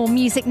have some more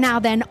music now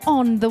then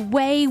on the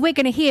way. We're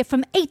going to hear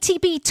from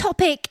ATB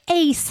Topic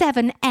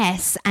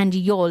A7S and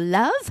Your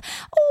Love.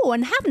 Oh,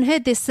 and haven't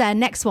heard this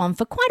next one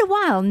for quite a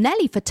while.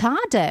 Nelly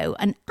Furtado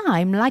and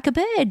I'm Like a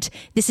Bird.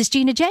 This is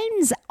Gina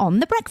Jones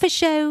on The Breakfast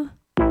Show.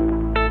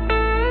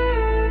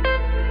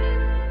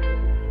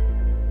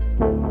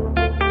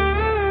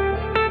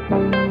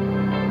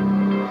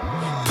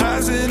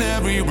 Passing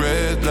every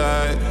red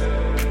light,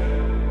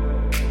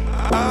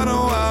 I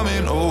know I'm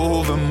in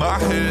over my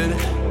head.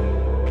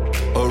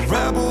 A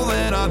rebel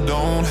and I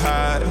don't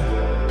hide.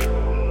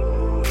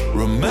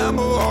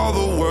 Remember all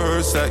the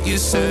words that you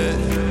said.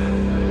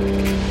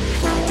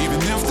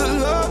 Even if the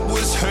love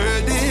was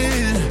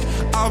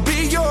hurting, I'll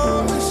be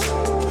yours.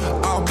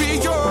 I'll be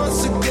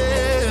yours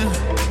again.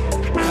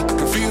 I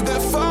can feel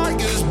that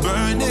fire's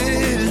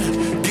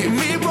burning. Give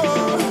me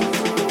more.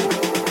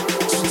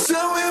 So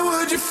tell me,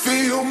 would you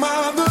feel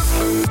my love?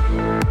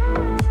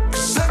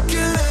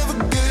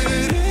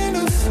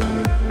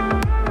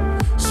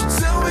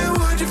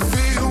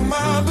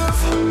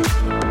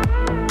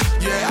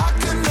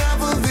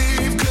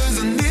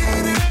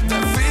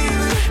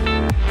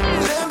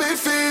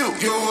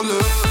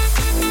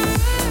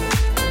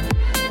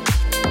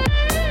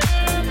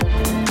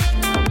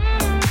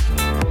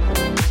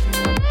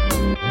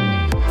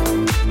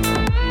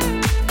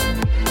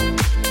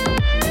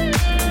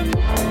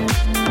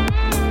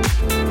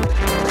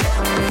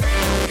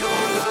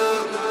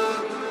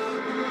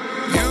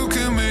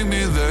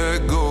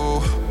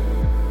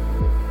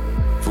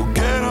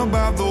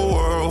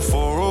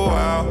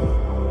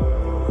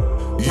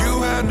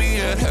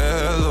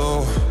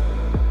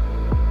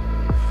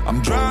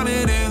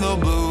 Drowning in the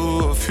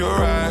blue of your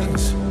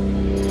eyes.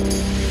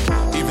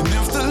 Even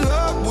if the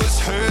love was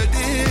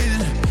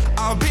hurting,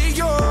 I'll be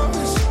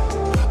yours.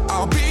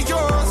 I'll be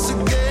yours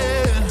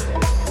again.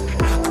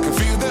 I can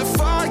feel that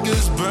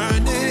fire's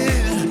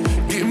burning.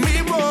 Give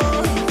me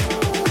more.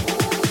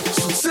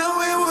 So tell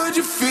me, would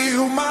you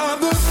feel my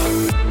love?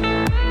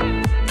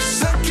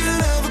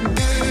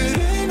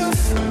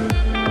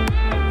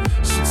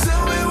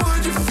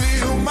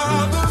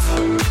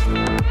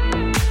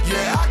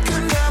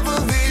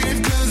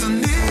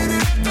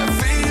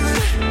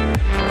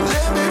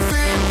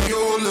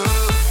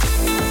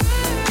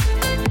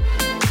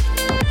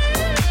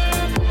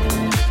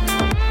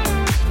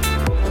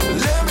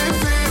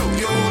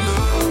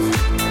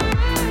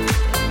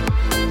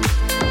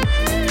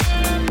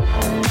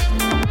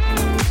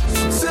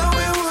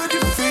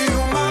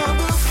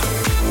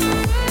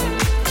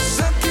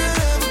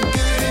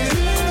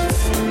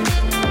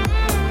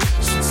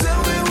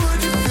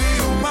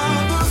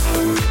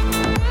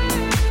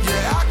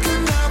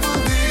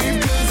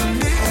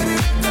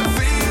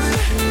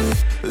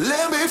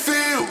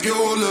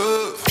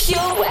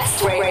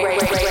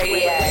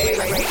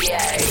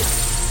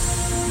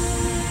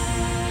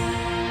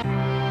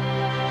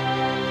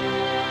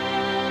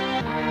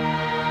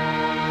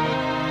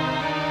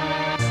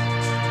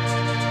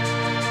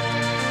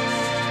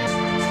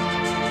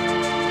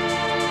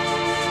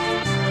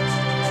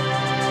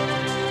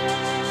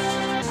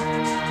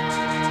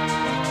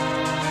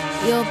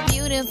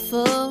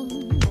 beautiful,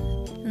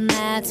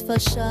 that's for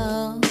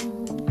sure.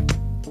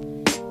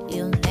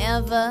 You'll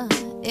never,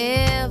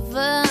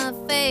 ever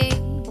fade.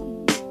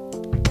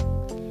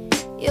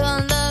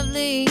 You're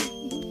lovely,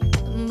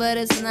 but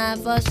it's not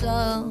for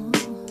sure.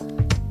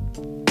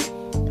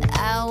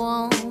 I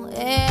won't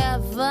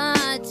ever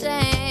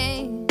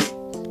change.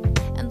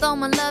 And though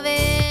my love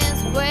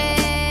is great,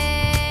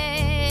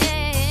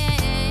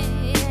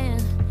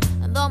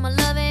 and though my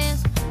love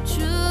is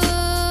true,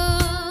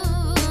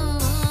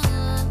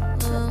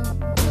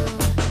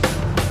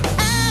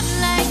 I'm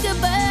like a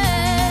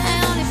bird,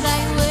 I only fly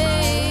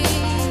away.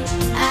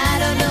 I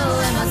don't know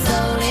where my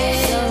soul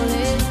is,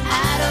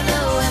 I don't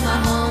know where my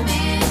home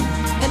is.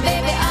 And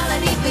baby, all I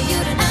need for you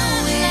to know,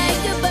 I'm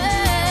like a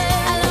bird,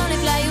 I'll only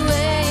fly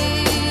away.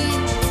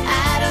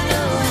 I don't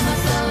know where my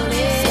soul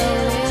is,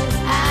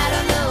 I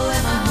don't know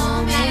where my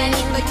home is. And I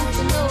need for you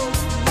to know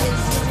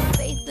this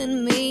faith in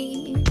me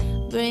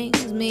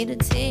brings me to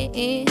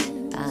tears.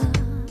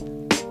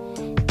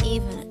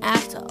 Even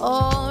after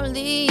all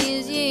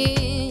these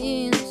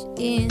years,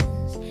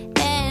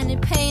 and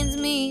it pains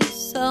me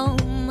so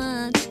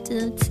much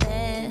to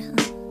tell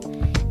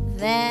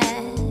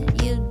that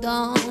you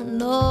don't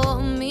know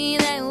me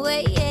that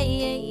way,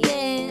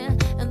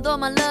 and though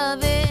my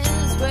love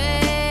is great,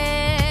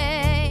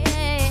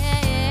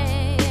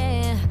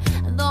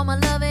 and though my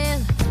love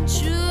is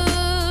true,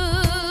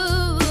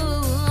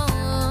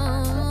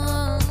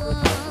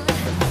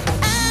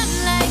 I'm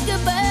like a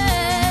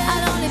bird,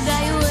 I'll only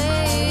fly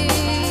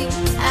away.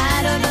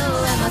 I don't know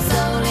where my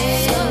soul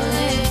is,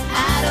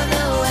 I don't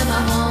know where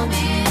my home is.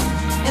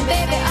 And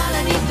baby, all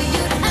I need for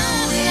you to know,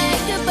 I'm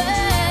like a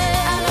bird,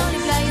 I'll only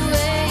fly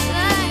away.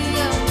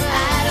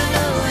 I don't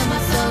know where my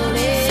soul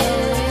is,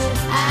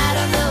 I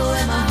don't know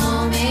where my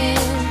home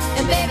is.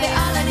 And baby,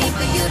 all I need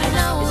for you to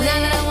know is not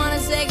that I wanna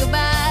say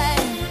goodbye.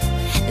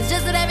 It's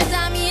just that every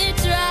time you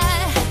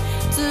try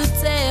to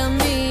tell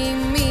me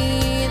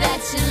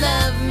that you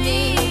love me,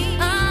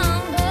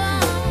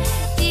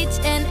 each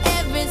and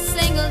every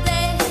single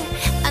day,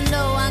 I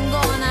know I'm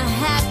gonna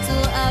have to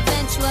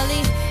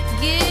eventually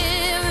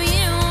give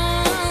you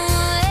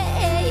away.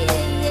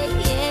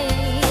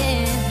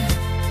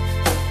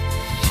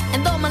 And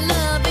though my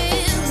love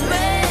is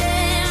rare,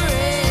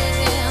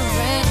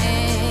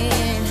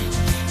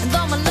 and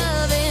though my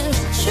love is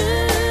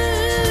true,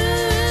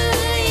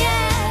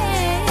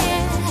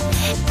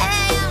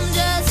 I'm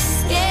just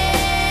scared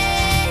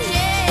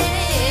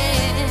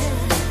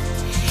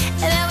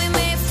that we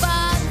may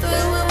fall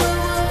through.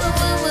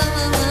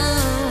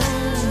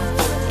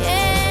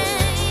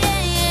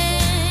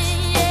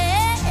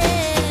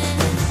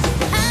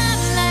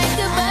 I'm like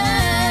a bird,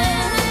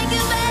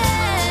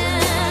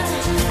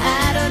 I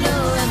don't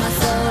know where my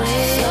soul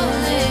is,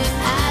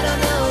 I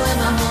don't know where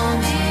my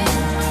home is.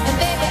 And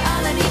baby,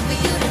 all I need for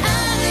you to know,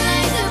 I'm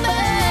like a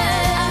bird,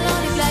 I'll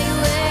only fly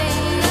away. I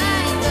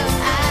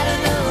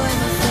don't know where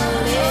my soul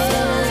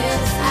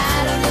is, I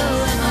don't know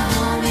where my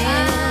home is.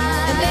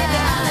 And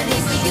baby, all I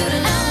need for you to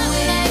know, I'm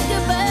like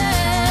a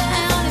bird,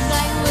 I only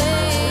fly away.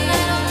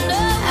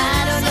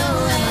 I don't know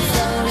where my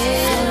soul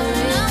is,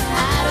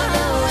 I don't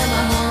know where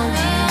my home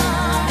is.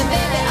 And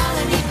baby, all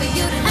I need for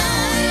you to know,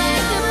 I'm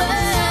like a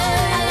bird,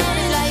 I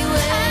only fly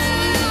away.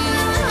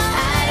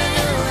 I don't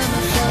know where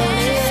my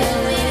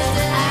soul is,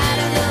 I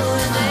don't know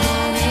where my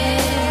home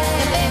is.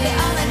 And baby,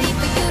 all I need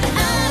for you to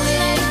know, I'm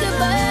like a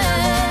bird,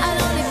 I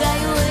only fly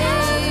away.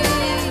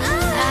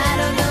 I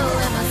don't know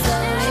where my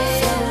soul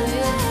is,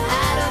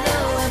 I don't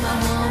know where my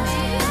home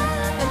is.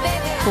 And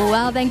baby,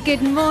 Well then,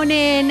 good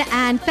morning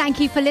and thank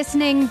you for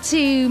listening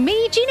to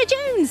me, Gina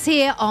Jones,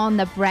 here on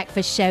The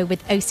Breakfast Show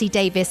with OC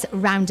Davis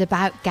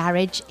Roundabout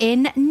Garage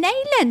in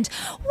Neyland.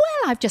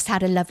 Well, I've just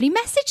had a lovely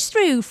message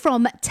through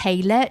from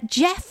Taylor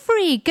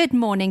Jeffrey. Good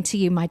morning to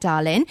you, my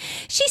darling.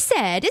 She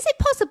said, is it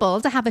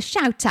possible to have a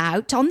shout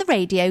out on the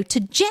radio to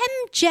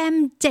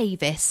Jem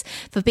Davis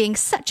for being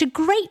such a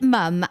great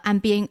mum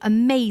and being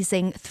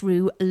amazing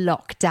through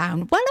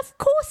lockdown? Well, of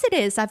course it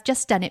is. I've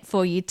just done it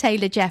for you,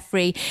 Taylor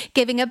Jeffrey,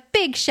 giving a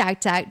big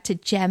shout out to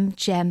Jem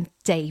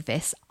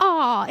Davis.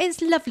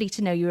 It's lovely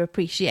to know you're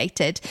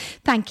appreciated.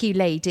 Thank you,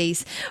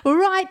 ladies.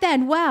 Right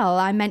then, well,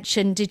 I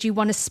mentioned, did you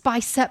want to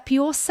spice up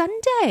your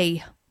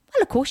Sunday?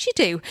 Well, of course you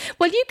do.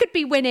 Well, you could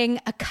be winning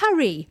a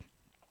curry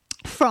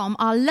from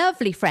our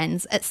lovely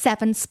friends at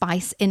Seven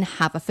Spice in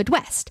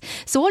Haverfordwest.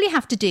 So all you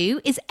have to do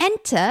is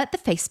enter the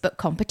Facebook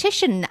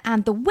competition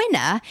and the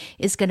winner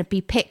is going to be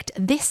picked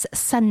this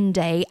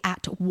Sunday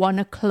at 1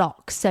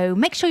 o'clock. So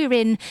make sure you're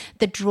in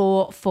the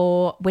draw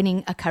for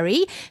winning a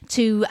curry.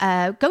 To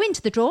go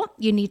into the draw,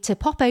 you need to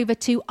pop over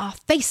to our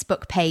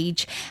Facebook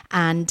page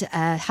and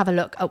have a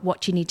look at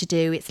what you need to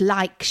do. It's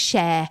like,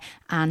 share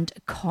and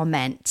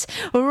comment.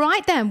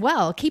 Right then,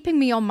 well, keeping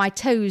me on my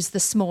toes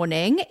this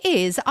morning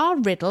is our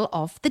riddle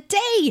of the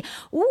day.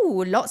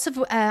 Ooh, lots of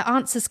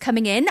answers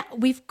coming in.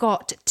 We've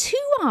got 2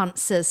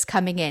 answers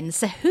coming in.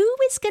 So who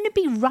is going to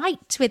be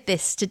right with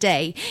this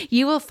today?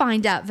 You will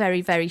find out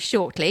very, very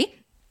shortly.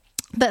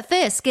 But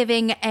first,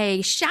 giving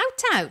a shout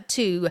out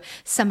to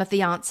some of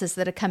the answers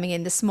that are coming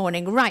in this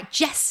morning. Right,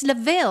 Jess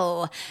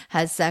Laville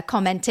has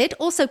commented.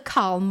 Also,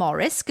 Carl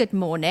Morris, good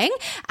morning.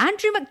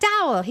 Andrew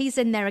McDowell, he's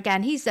in there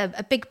again. He's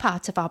a big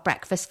part of our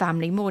breakfast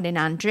family. Morning,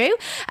 Andrew.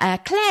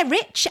 Claire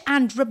Rich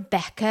and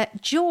Rebecca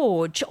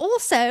George.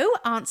 Also,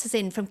 answers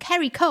in from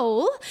Kerry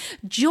Cole,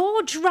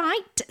 George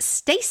Wright,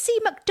 Stacey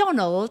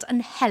McDonald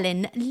and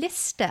Helen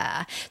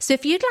Lister. So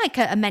if you'd like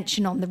a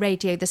mention on the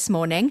radio this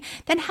morning,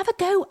 then have a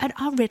go at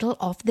our riddle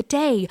of the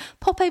day.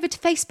 Pop over to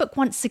Facebook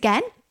once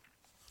again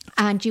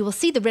and you will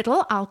see the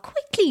riddle. I'll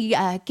quickly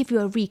give you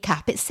a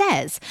recap. It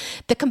says,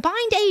 the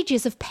combined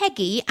ages of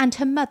Peggy and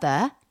her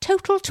mother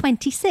total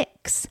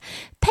 26.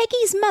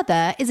 Peggy's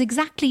mother is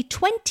exactly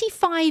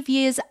 25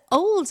 years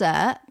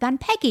older than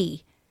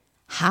Peggy.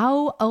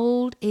 How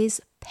old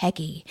is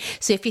Peggy?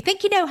 So if you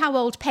think you know how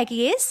old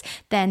Peggy is,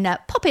 then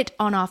pop it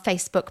on our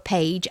Facebook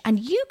page and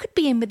you could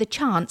be in with a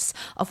chance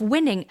of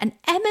winning an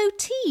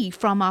MOT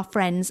from our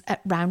friends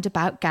at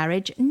Roundabout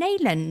Garage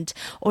Neyland.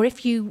 Or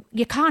if your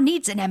car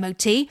needs an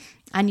MOT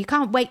and you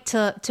can't wait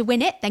to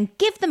win it, then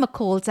give them a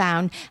call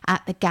down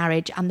at the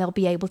garage and they'll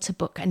be able to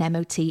book an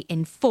MOT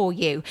in for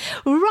you.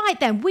 Right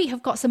then, we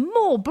have got some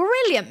more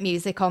brilliant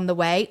music on the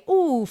way.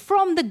 Ooh,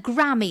 from the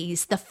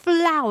Grammys, the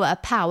flower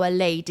power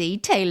lady,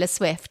 Taylor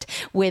Swift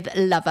with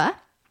Lover.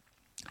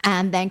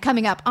 And then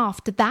coming up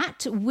after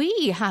that,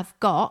 we have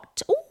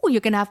got, you're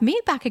going to have me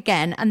back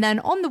again. And then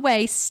on the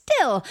way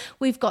still,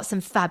 we've got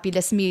some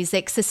fabulous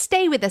music. So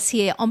stay with us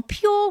here on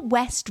Pure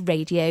West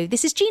Radio.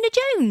 This is Gina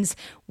Jones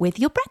with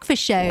your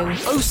breakfast show.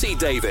 OC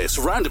Davis,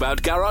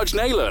 Roundabout Garage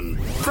Neyland.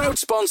 Proud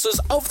sponsors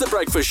of The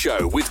Breakfast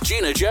Show with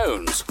Gina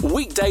Jones.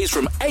 Weekdays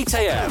from 8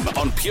 a.m.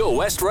 on Pure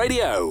West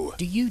Radio.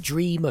 Do you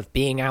dream of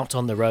being out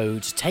on the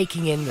roads,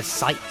 taking in the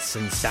sights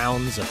and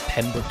sounds of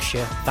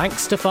Pembrokeshire?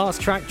 Thanks to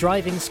Fast Track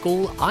Driving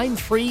School, I'm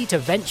free to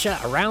venture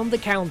around the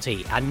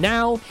county, and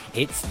now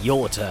it's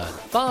your turn.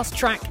 Fast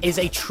Track is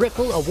a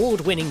triple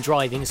award-winning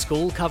driving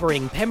school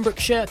covering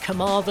Pembrokeshire,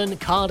 Carmarthen,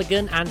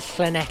 Cardigan and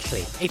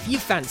Llanelli. If you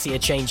fancy a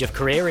change of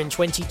career in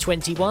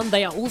 2021,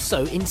 they are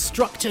also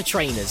instructor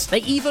trainers.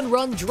 They even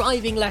run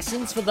driving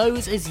lessons for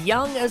those as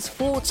young as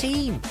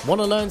 14.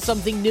 Want to learn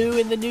something new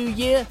in the new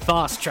year?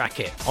 Fast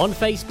Track it on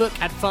Facebook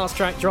at Fast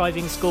Track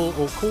Driving School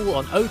or call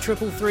on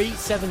 0333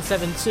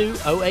 772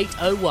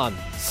 0801.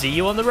 See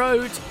you on the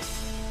road.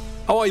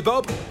 Oh, hey,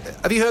 Bob.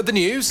 Have you heard the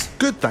news?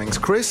 Good, thanks,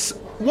 Chris.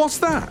 What's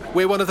that?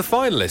 We're one of the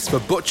finalists for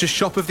Butcher's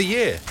Shop of the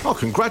Year. Oh,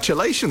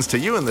 congratulations to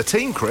you and the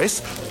team,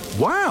 Chris.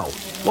 Wow,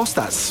 what's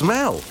that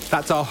smell?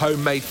 That's our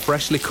homemade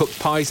freshly cooked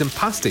pies and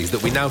pasties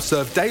that we now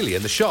serve daily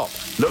in the shop.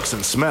 Looks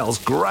and smells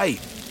great.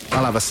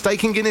 I'll have a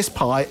steak and Guinness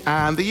pie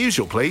and the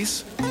usual,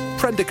 please.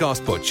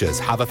 Prendergast Butchers,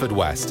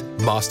 Haverfordwest.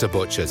 Master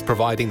Butchers,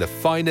 providing the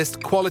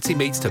finest quality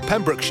meats to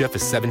Pembrokeshire for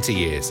 70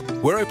 years.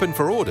 We're open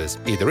for orders,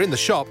 either in the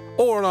shop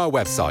or on our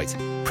website,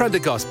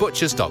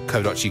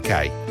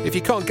 prendergastbutchers.co.uk. If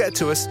you can't get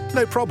to us,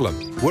 no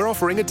problem. We're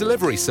offering a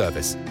delivery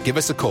service. Give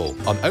us a call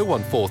on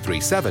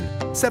 01437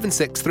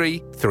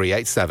 763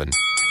 387.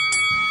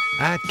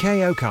 At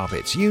KO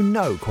Carpets, you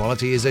know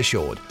quality is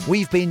assured.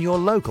 We've been your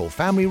local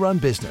family-run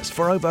business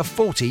for over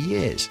 40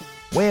 years.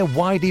 We're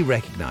widely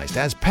recognised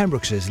as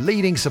Pembrokeshire's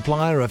leading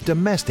supplier of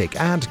domestic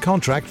and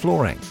contract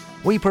flooring.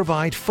 We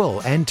provide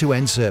full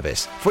end-to-end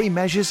service, free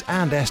measures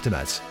and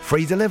estimates,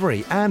 free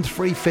delivery and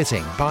free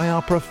fitting by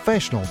our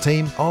professional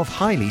team of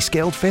highly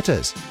skilled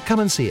fitters. Come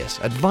and see us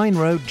at Vine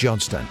Road,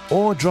 Johnston,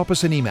 or drop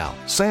us an email,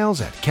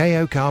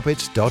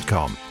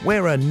 sales@kocarpets.com.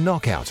 We're a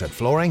knockout at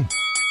flooring.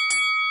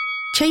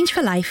 Change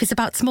for Life is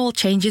about small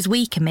changes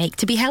we can make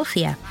to be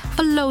healthier.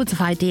 For loads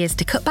of ideas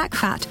to cut back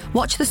fat,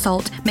 watch the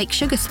salt, make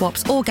sugar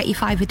swaps or get your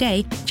 5 a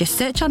day, just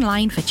search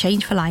online for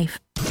Change for Life.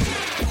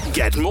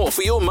 Get more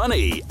for your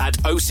money at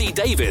OC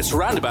Davis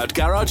Roundabout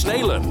Garage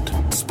Neyland.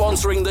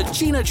 Sponsoring the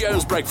Gina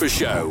Jones Breakfast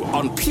Show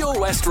on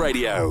Pure West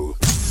Radio.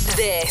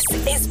 This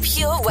is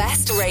Pure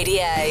West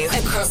Radio.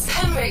 Across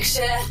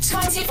Pembrokeshire,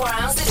 24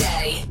 hours a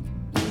day.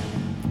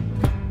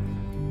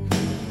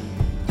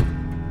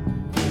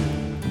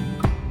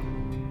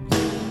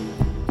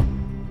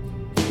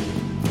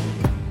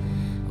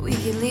 We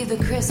could leave the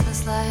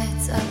Christmas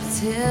lights up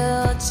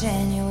till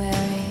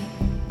January.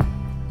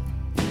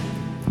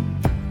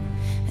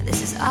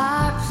 This is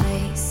our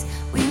place,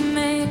 we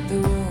made the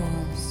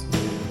rules.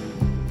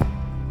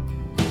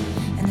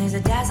 And there's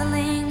a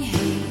dazzling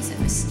haze, a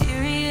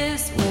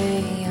mysterious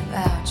way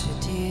about you,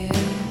 dear.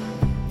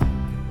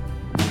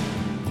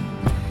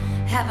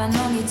 Have I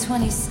known you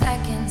 20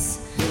 seconds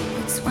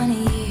or 20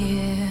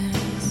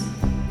 years?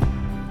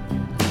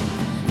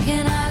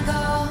 Can I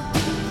go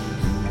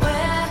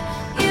where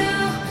you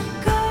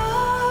go?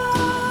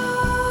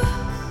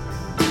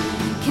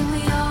 Can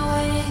we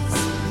always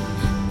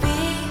be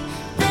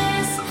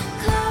this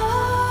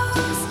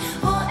close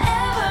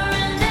forever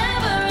and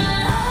ever?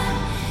 And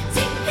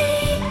take me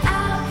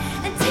out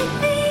and take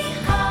me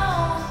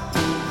home.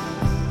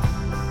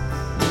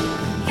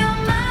 You're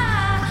my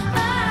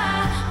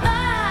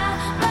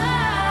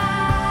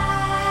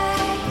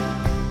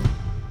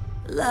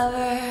lover.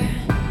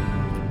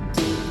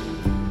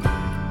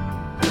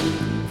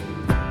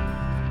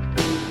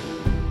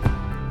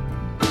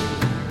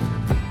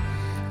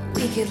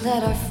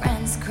 let our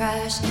friends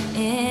crash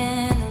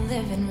in the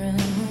living room.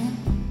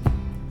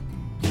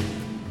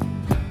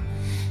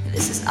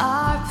 This is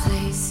our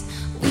place,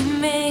 we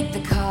make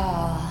the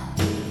call.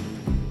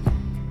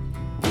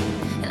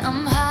 And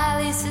I'm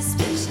highly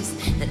suspicious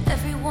that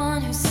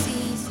everyone who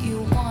sees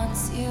you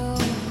wants you.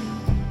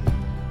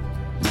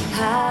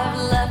 I've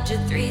loved you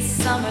 3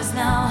 summers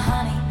now,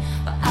 honey,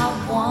 but I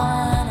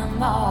want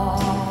them all.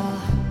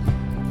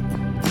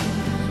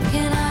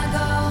 Can I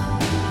go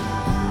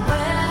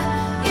where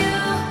you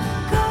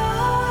go?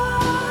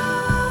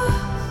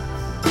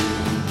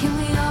 Can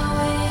we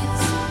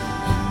always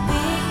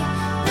be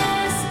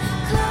this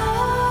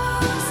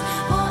close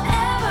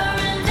forever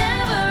and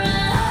ever?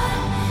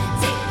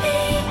 Take me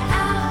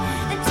out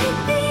and take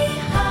me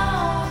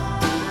home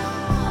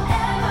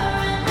forever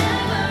and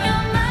ever.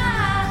 You're my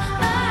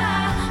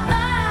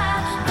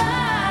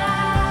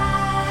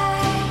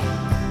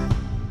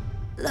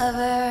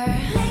lover.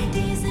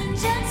 Ladies and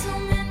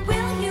gentlemen,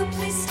 will you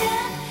please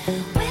stand?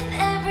 With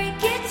every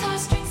guitar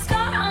string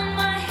scar on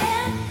my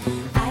hand,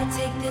 I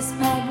take this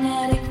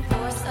magnetic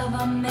force of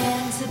a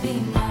man to be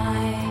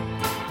my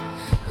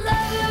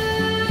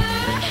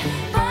lover.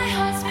 My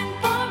heart's been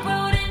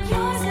borrowed and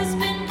yours has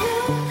been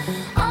blue.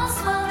 All's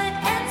well that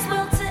ends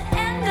well to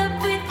end up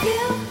with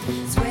you.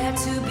 Swear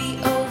to be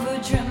over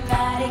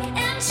dramatic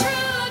and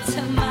true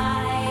to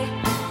my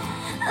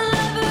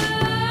lover.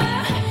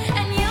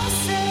 And you'll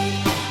say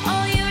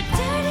all your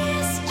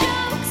dirtiest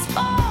jokes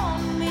for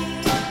me.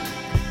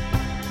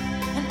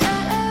 And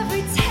at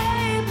every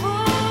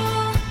table,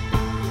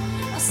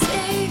 I'll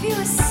save you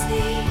a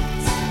seat.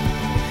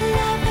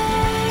 Lover,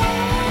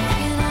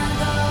 can I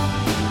go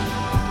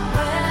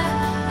where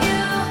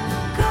you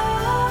go?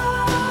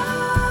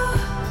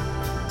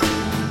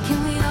 Can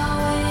we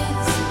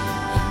always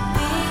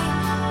be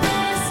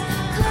this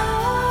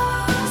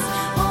close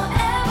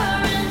forever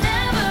and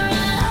ever?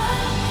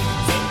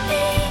 Take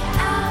me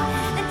out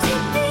and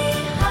take me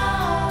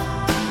home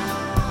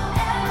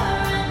forever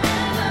and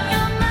ever.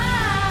 You're my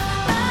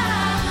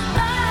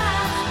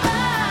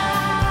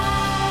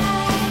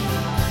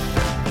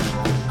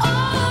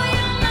oh,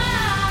 you're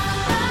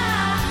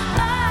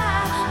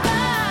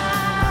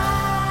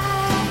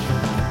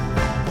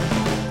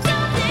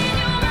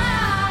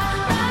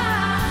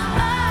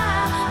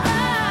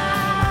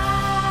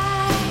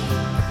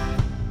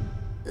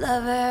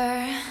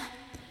lover.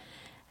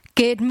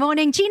 Good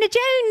morning, Gina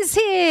Jones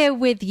here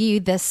with you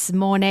this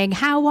morning.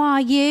 How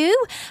are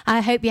you?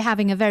 I hope you're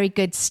having a very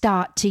good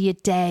start to your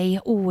day.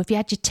 Oh, have you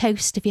had your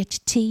toast? Have you had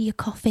your tea, your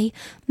coffee?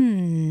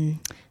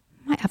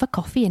 Might have a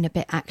coffee in a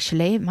bit,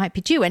 actually. It might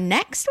be due a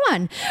next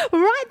one.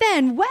 Right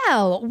then,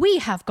 well, we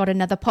have got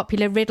another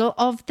popular riddle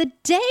of the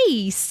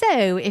day.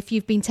 So if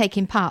you've been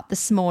taking part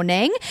this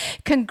morning,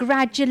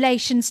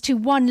 congratulations to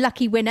one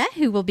lucky winner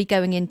who will be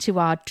going into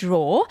our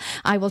draw.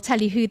 I will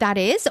tell you who that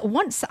is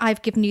once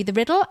I've given you the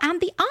riddle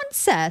and the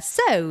answer.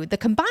 So the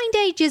combined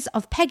ages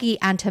of Peggy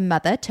and her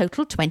mother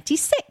total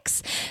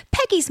 26.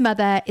 Peggy's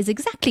mother is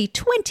exactly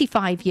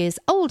 25 years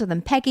older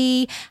than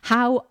Peggy.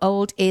 How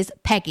old is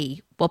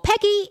Peggy? Well,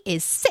 Peggy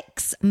is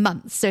 6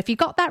 months. So if you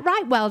got that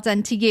right, well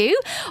done to you.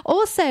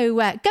 Also,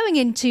 going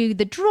into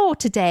the draw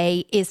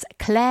today is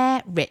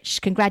Claire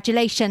Rich.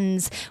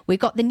 Congratulations. We've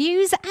got the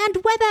news and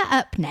weather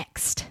up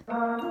next.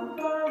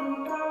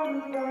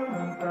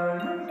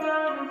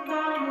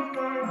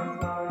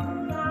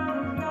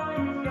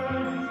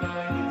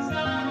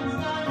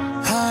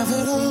 Have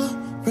it all,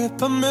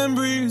 rip our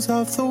memories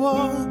off the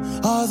wall.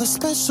 All the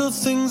special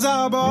things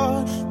I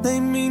bought, they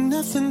mean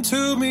nothing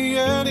to me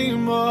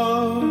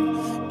anymore.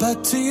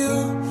 But to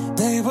you,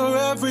 they were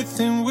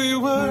everything we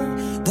were.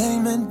 They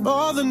meant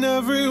more than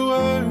every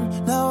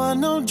word. Now I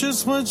know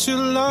just what you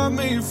love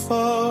me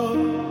for.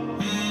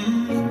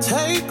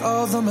 Take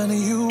all the money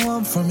you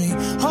want from me.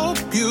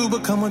 Hope you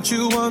become what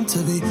you want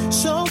to be.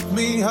 Show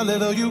me how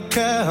little you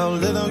care, how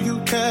little you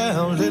care,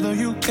 how little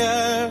you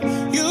care.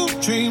 You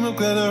dream of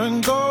glitter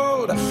and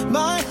gold.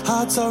 My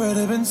heart's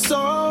already been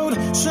sold.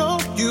 Show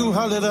you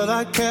how little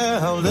I care,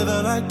 how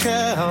little I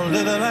care, how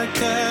little I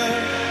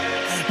care.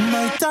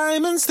 My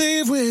diamonds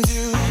leave with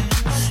you.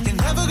 You're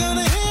never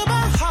gonna hear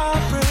my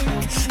heart break.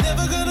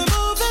 Never gonna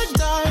move the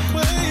dark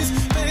ways.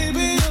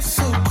 Baby, you're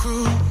so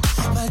cruel.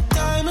 My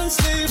diamonds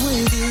leave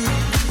with you.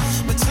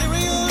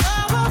 Material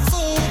never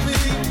fool me.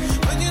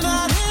 When you're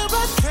not here,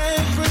 I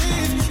can't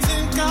breathe.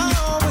 Think I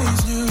always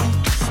knew.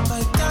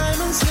 My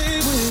diamonds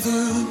leave with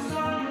you.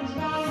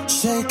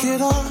 Shake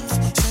it off.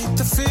 Shake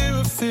the fear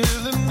of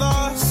feeling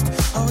lost.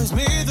 Always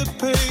me that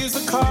pays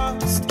the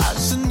cost. I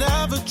should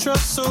never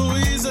trust so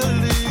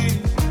easily.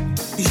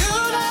 You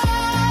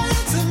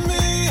lied to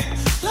me,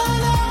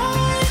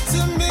 lied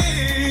to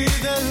me.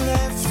 Then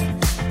left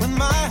with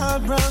my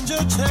heart round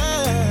your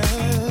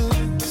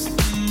chest.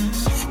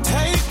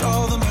 Take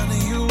all the money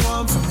you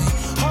want from me.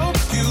 Hope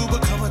you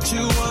become what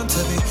you want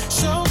to be.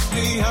 Show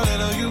me how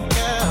little you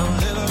care, how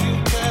little you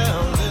care,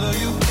 how little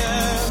you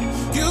care.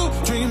 You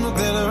dream of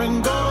glitter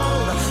and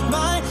gold.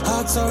 My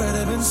heart's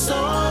already been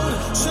sold.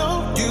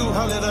 Show you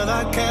how little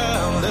I care,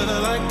 how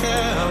little I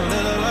care, how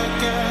little I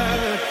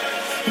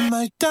care.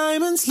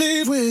 diamonds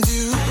leave with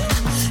you.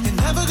 You're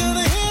never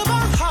gonna hear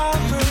my heart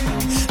break.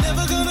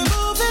 Never gonna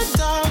move in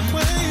dark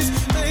ways.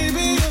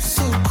 Baby, you're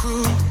so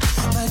cruel.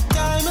 My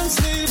diamonds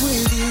leave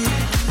with you.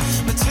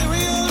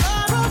 Material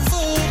love won't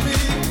fool me.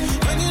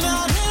 When you're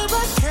not here,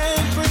 I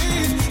can't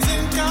breathe.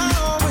 Think I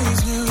always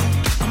knew.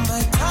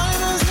 My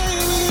diamonds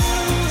leave with you.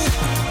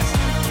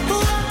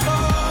 Ooh, oh,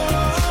 oh.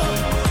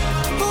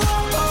 Ooh,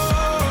 oh,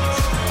 oh.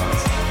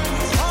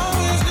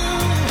 Always knew.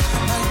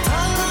 My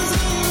diamonds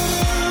leave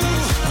with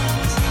you.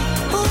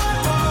 Ooh,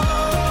 oh, oh.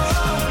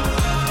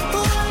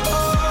 Ooh, oh,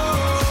 oh.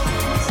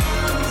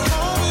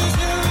 Always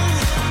knew.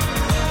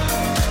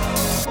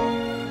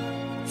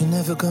 You're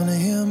never gonna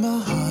hear my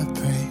heart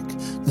break.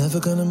 Never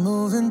gonna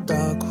move in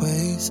dark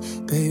ways.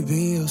 Baby,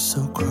 you're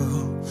so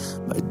cruel.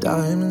 My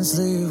diamonds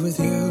leave with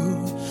you.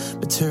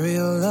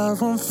 Material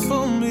love won't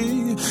fool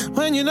me.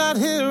 When you're not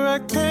here, I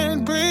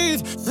can't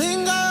breathe.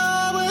 Think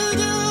I always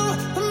do.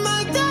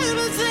 My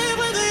diamonds leave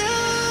with you.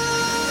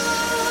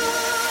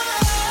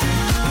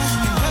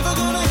 You're never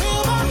gonna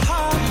hear my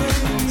heart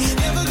break.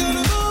 Never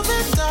gonna move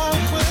in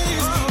dark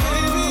ways.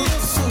 Baby,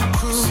 you're so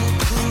cruel.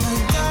 My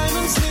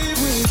diamonds leave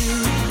with you.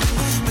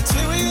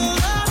 Material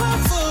love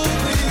won't fool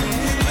me.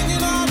 When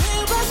you're not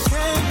here, I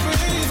can't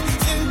breathe.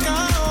 Think I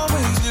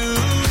always knew.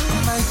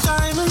 My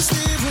diamonds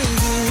leave with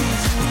you.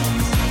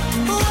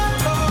 Ooh,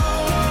 oh, oh.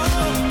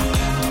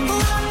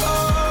 Ooh, oh,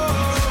 oh.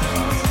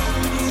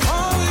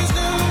 Always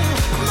knew.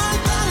 My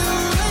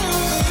diamonds leave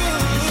with you.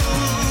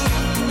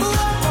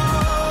 Ooh, oh, oh.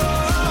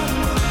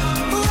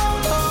 Ooh,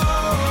 oh, oh.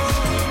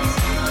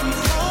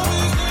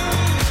 Always knew.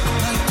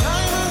 My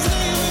diamonds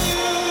leave with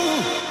you.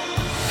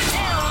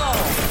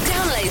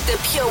 Download the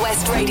Pure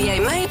West Radio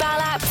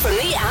mobile app from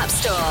the App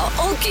Store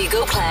or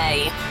Google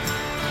Play.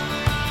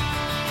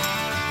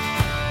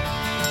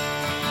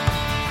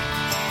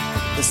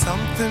 There's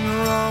something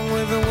wrong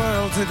with the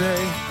world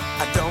today.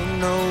 I don't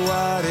know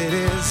what it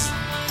is.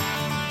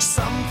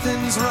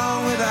 Something's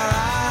wrong with our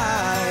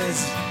eyes.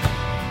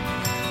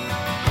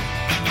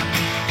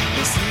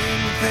 We're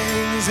seeing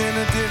things in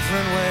a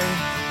different way,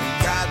 and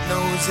God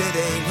knows it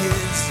ain't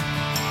His.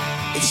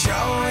 It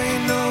sure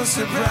ain't no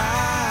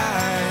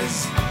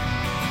surprise.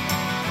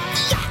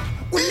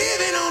 We're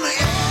living on the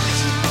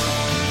edge.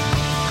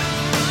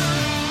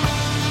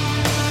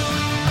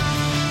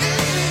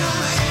 Living on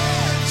the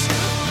edge.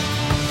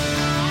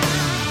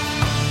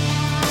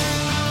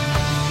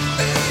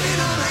 Living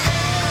on the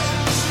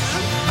edge.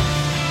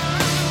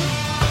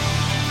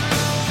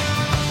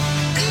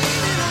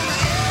 Living on the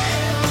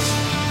edge.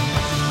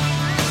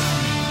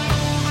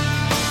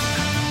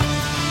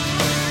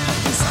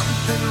 There's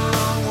something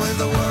wrong with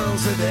the world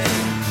today.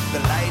 The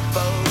light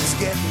bulb's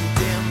getting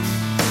dim.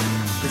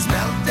 There's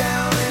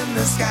meltdown in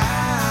the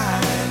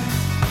sky.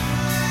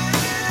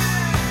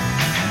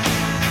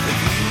 If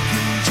you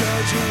can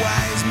judge a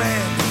wise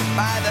man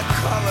by the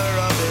color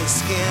of his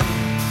skin,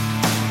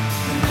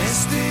 then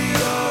mister,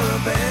 you're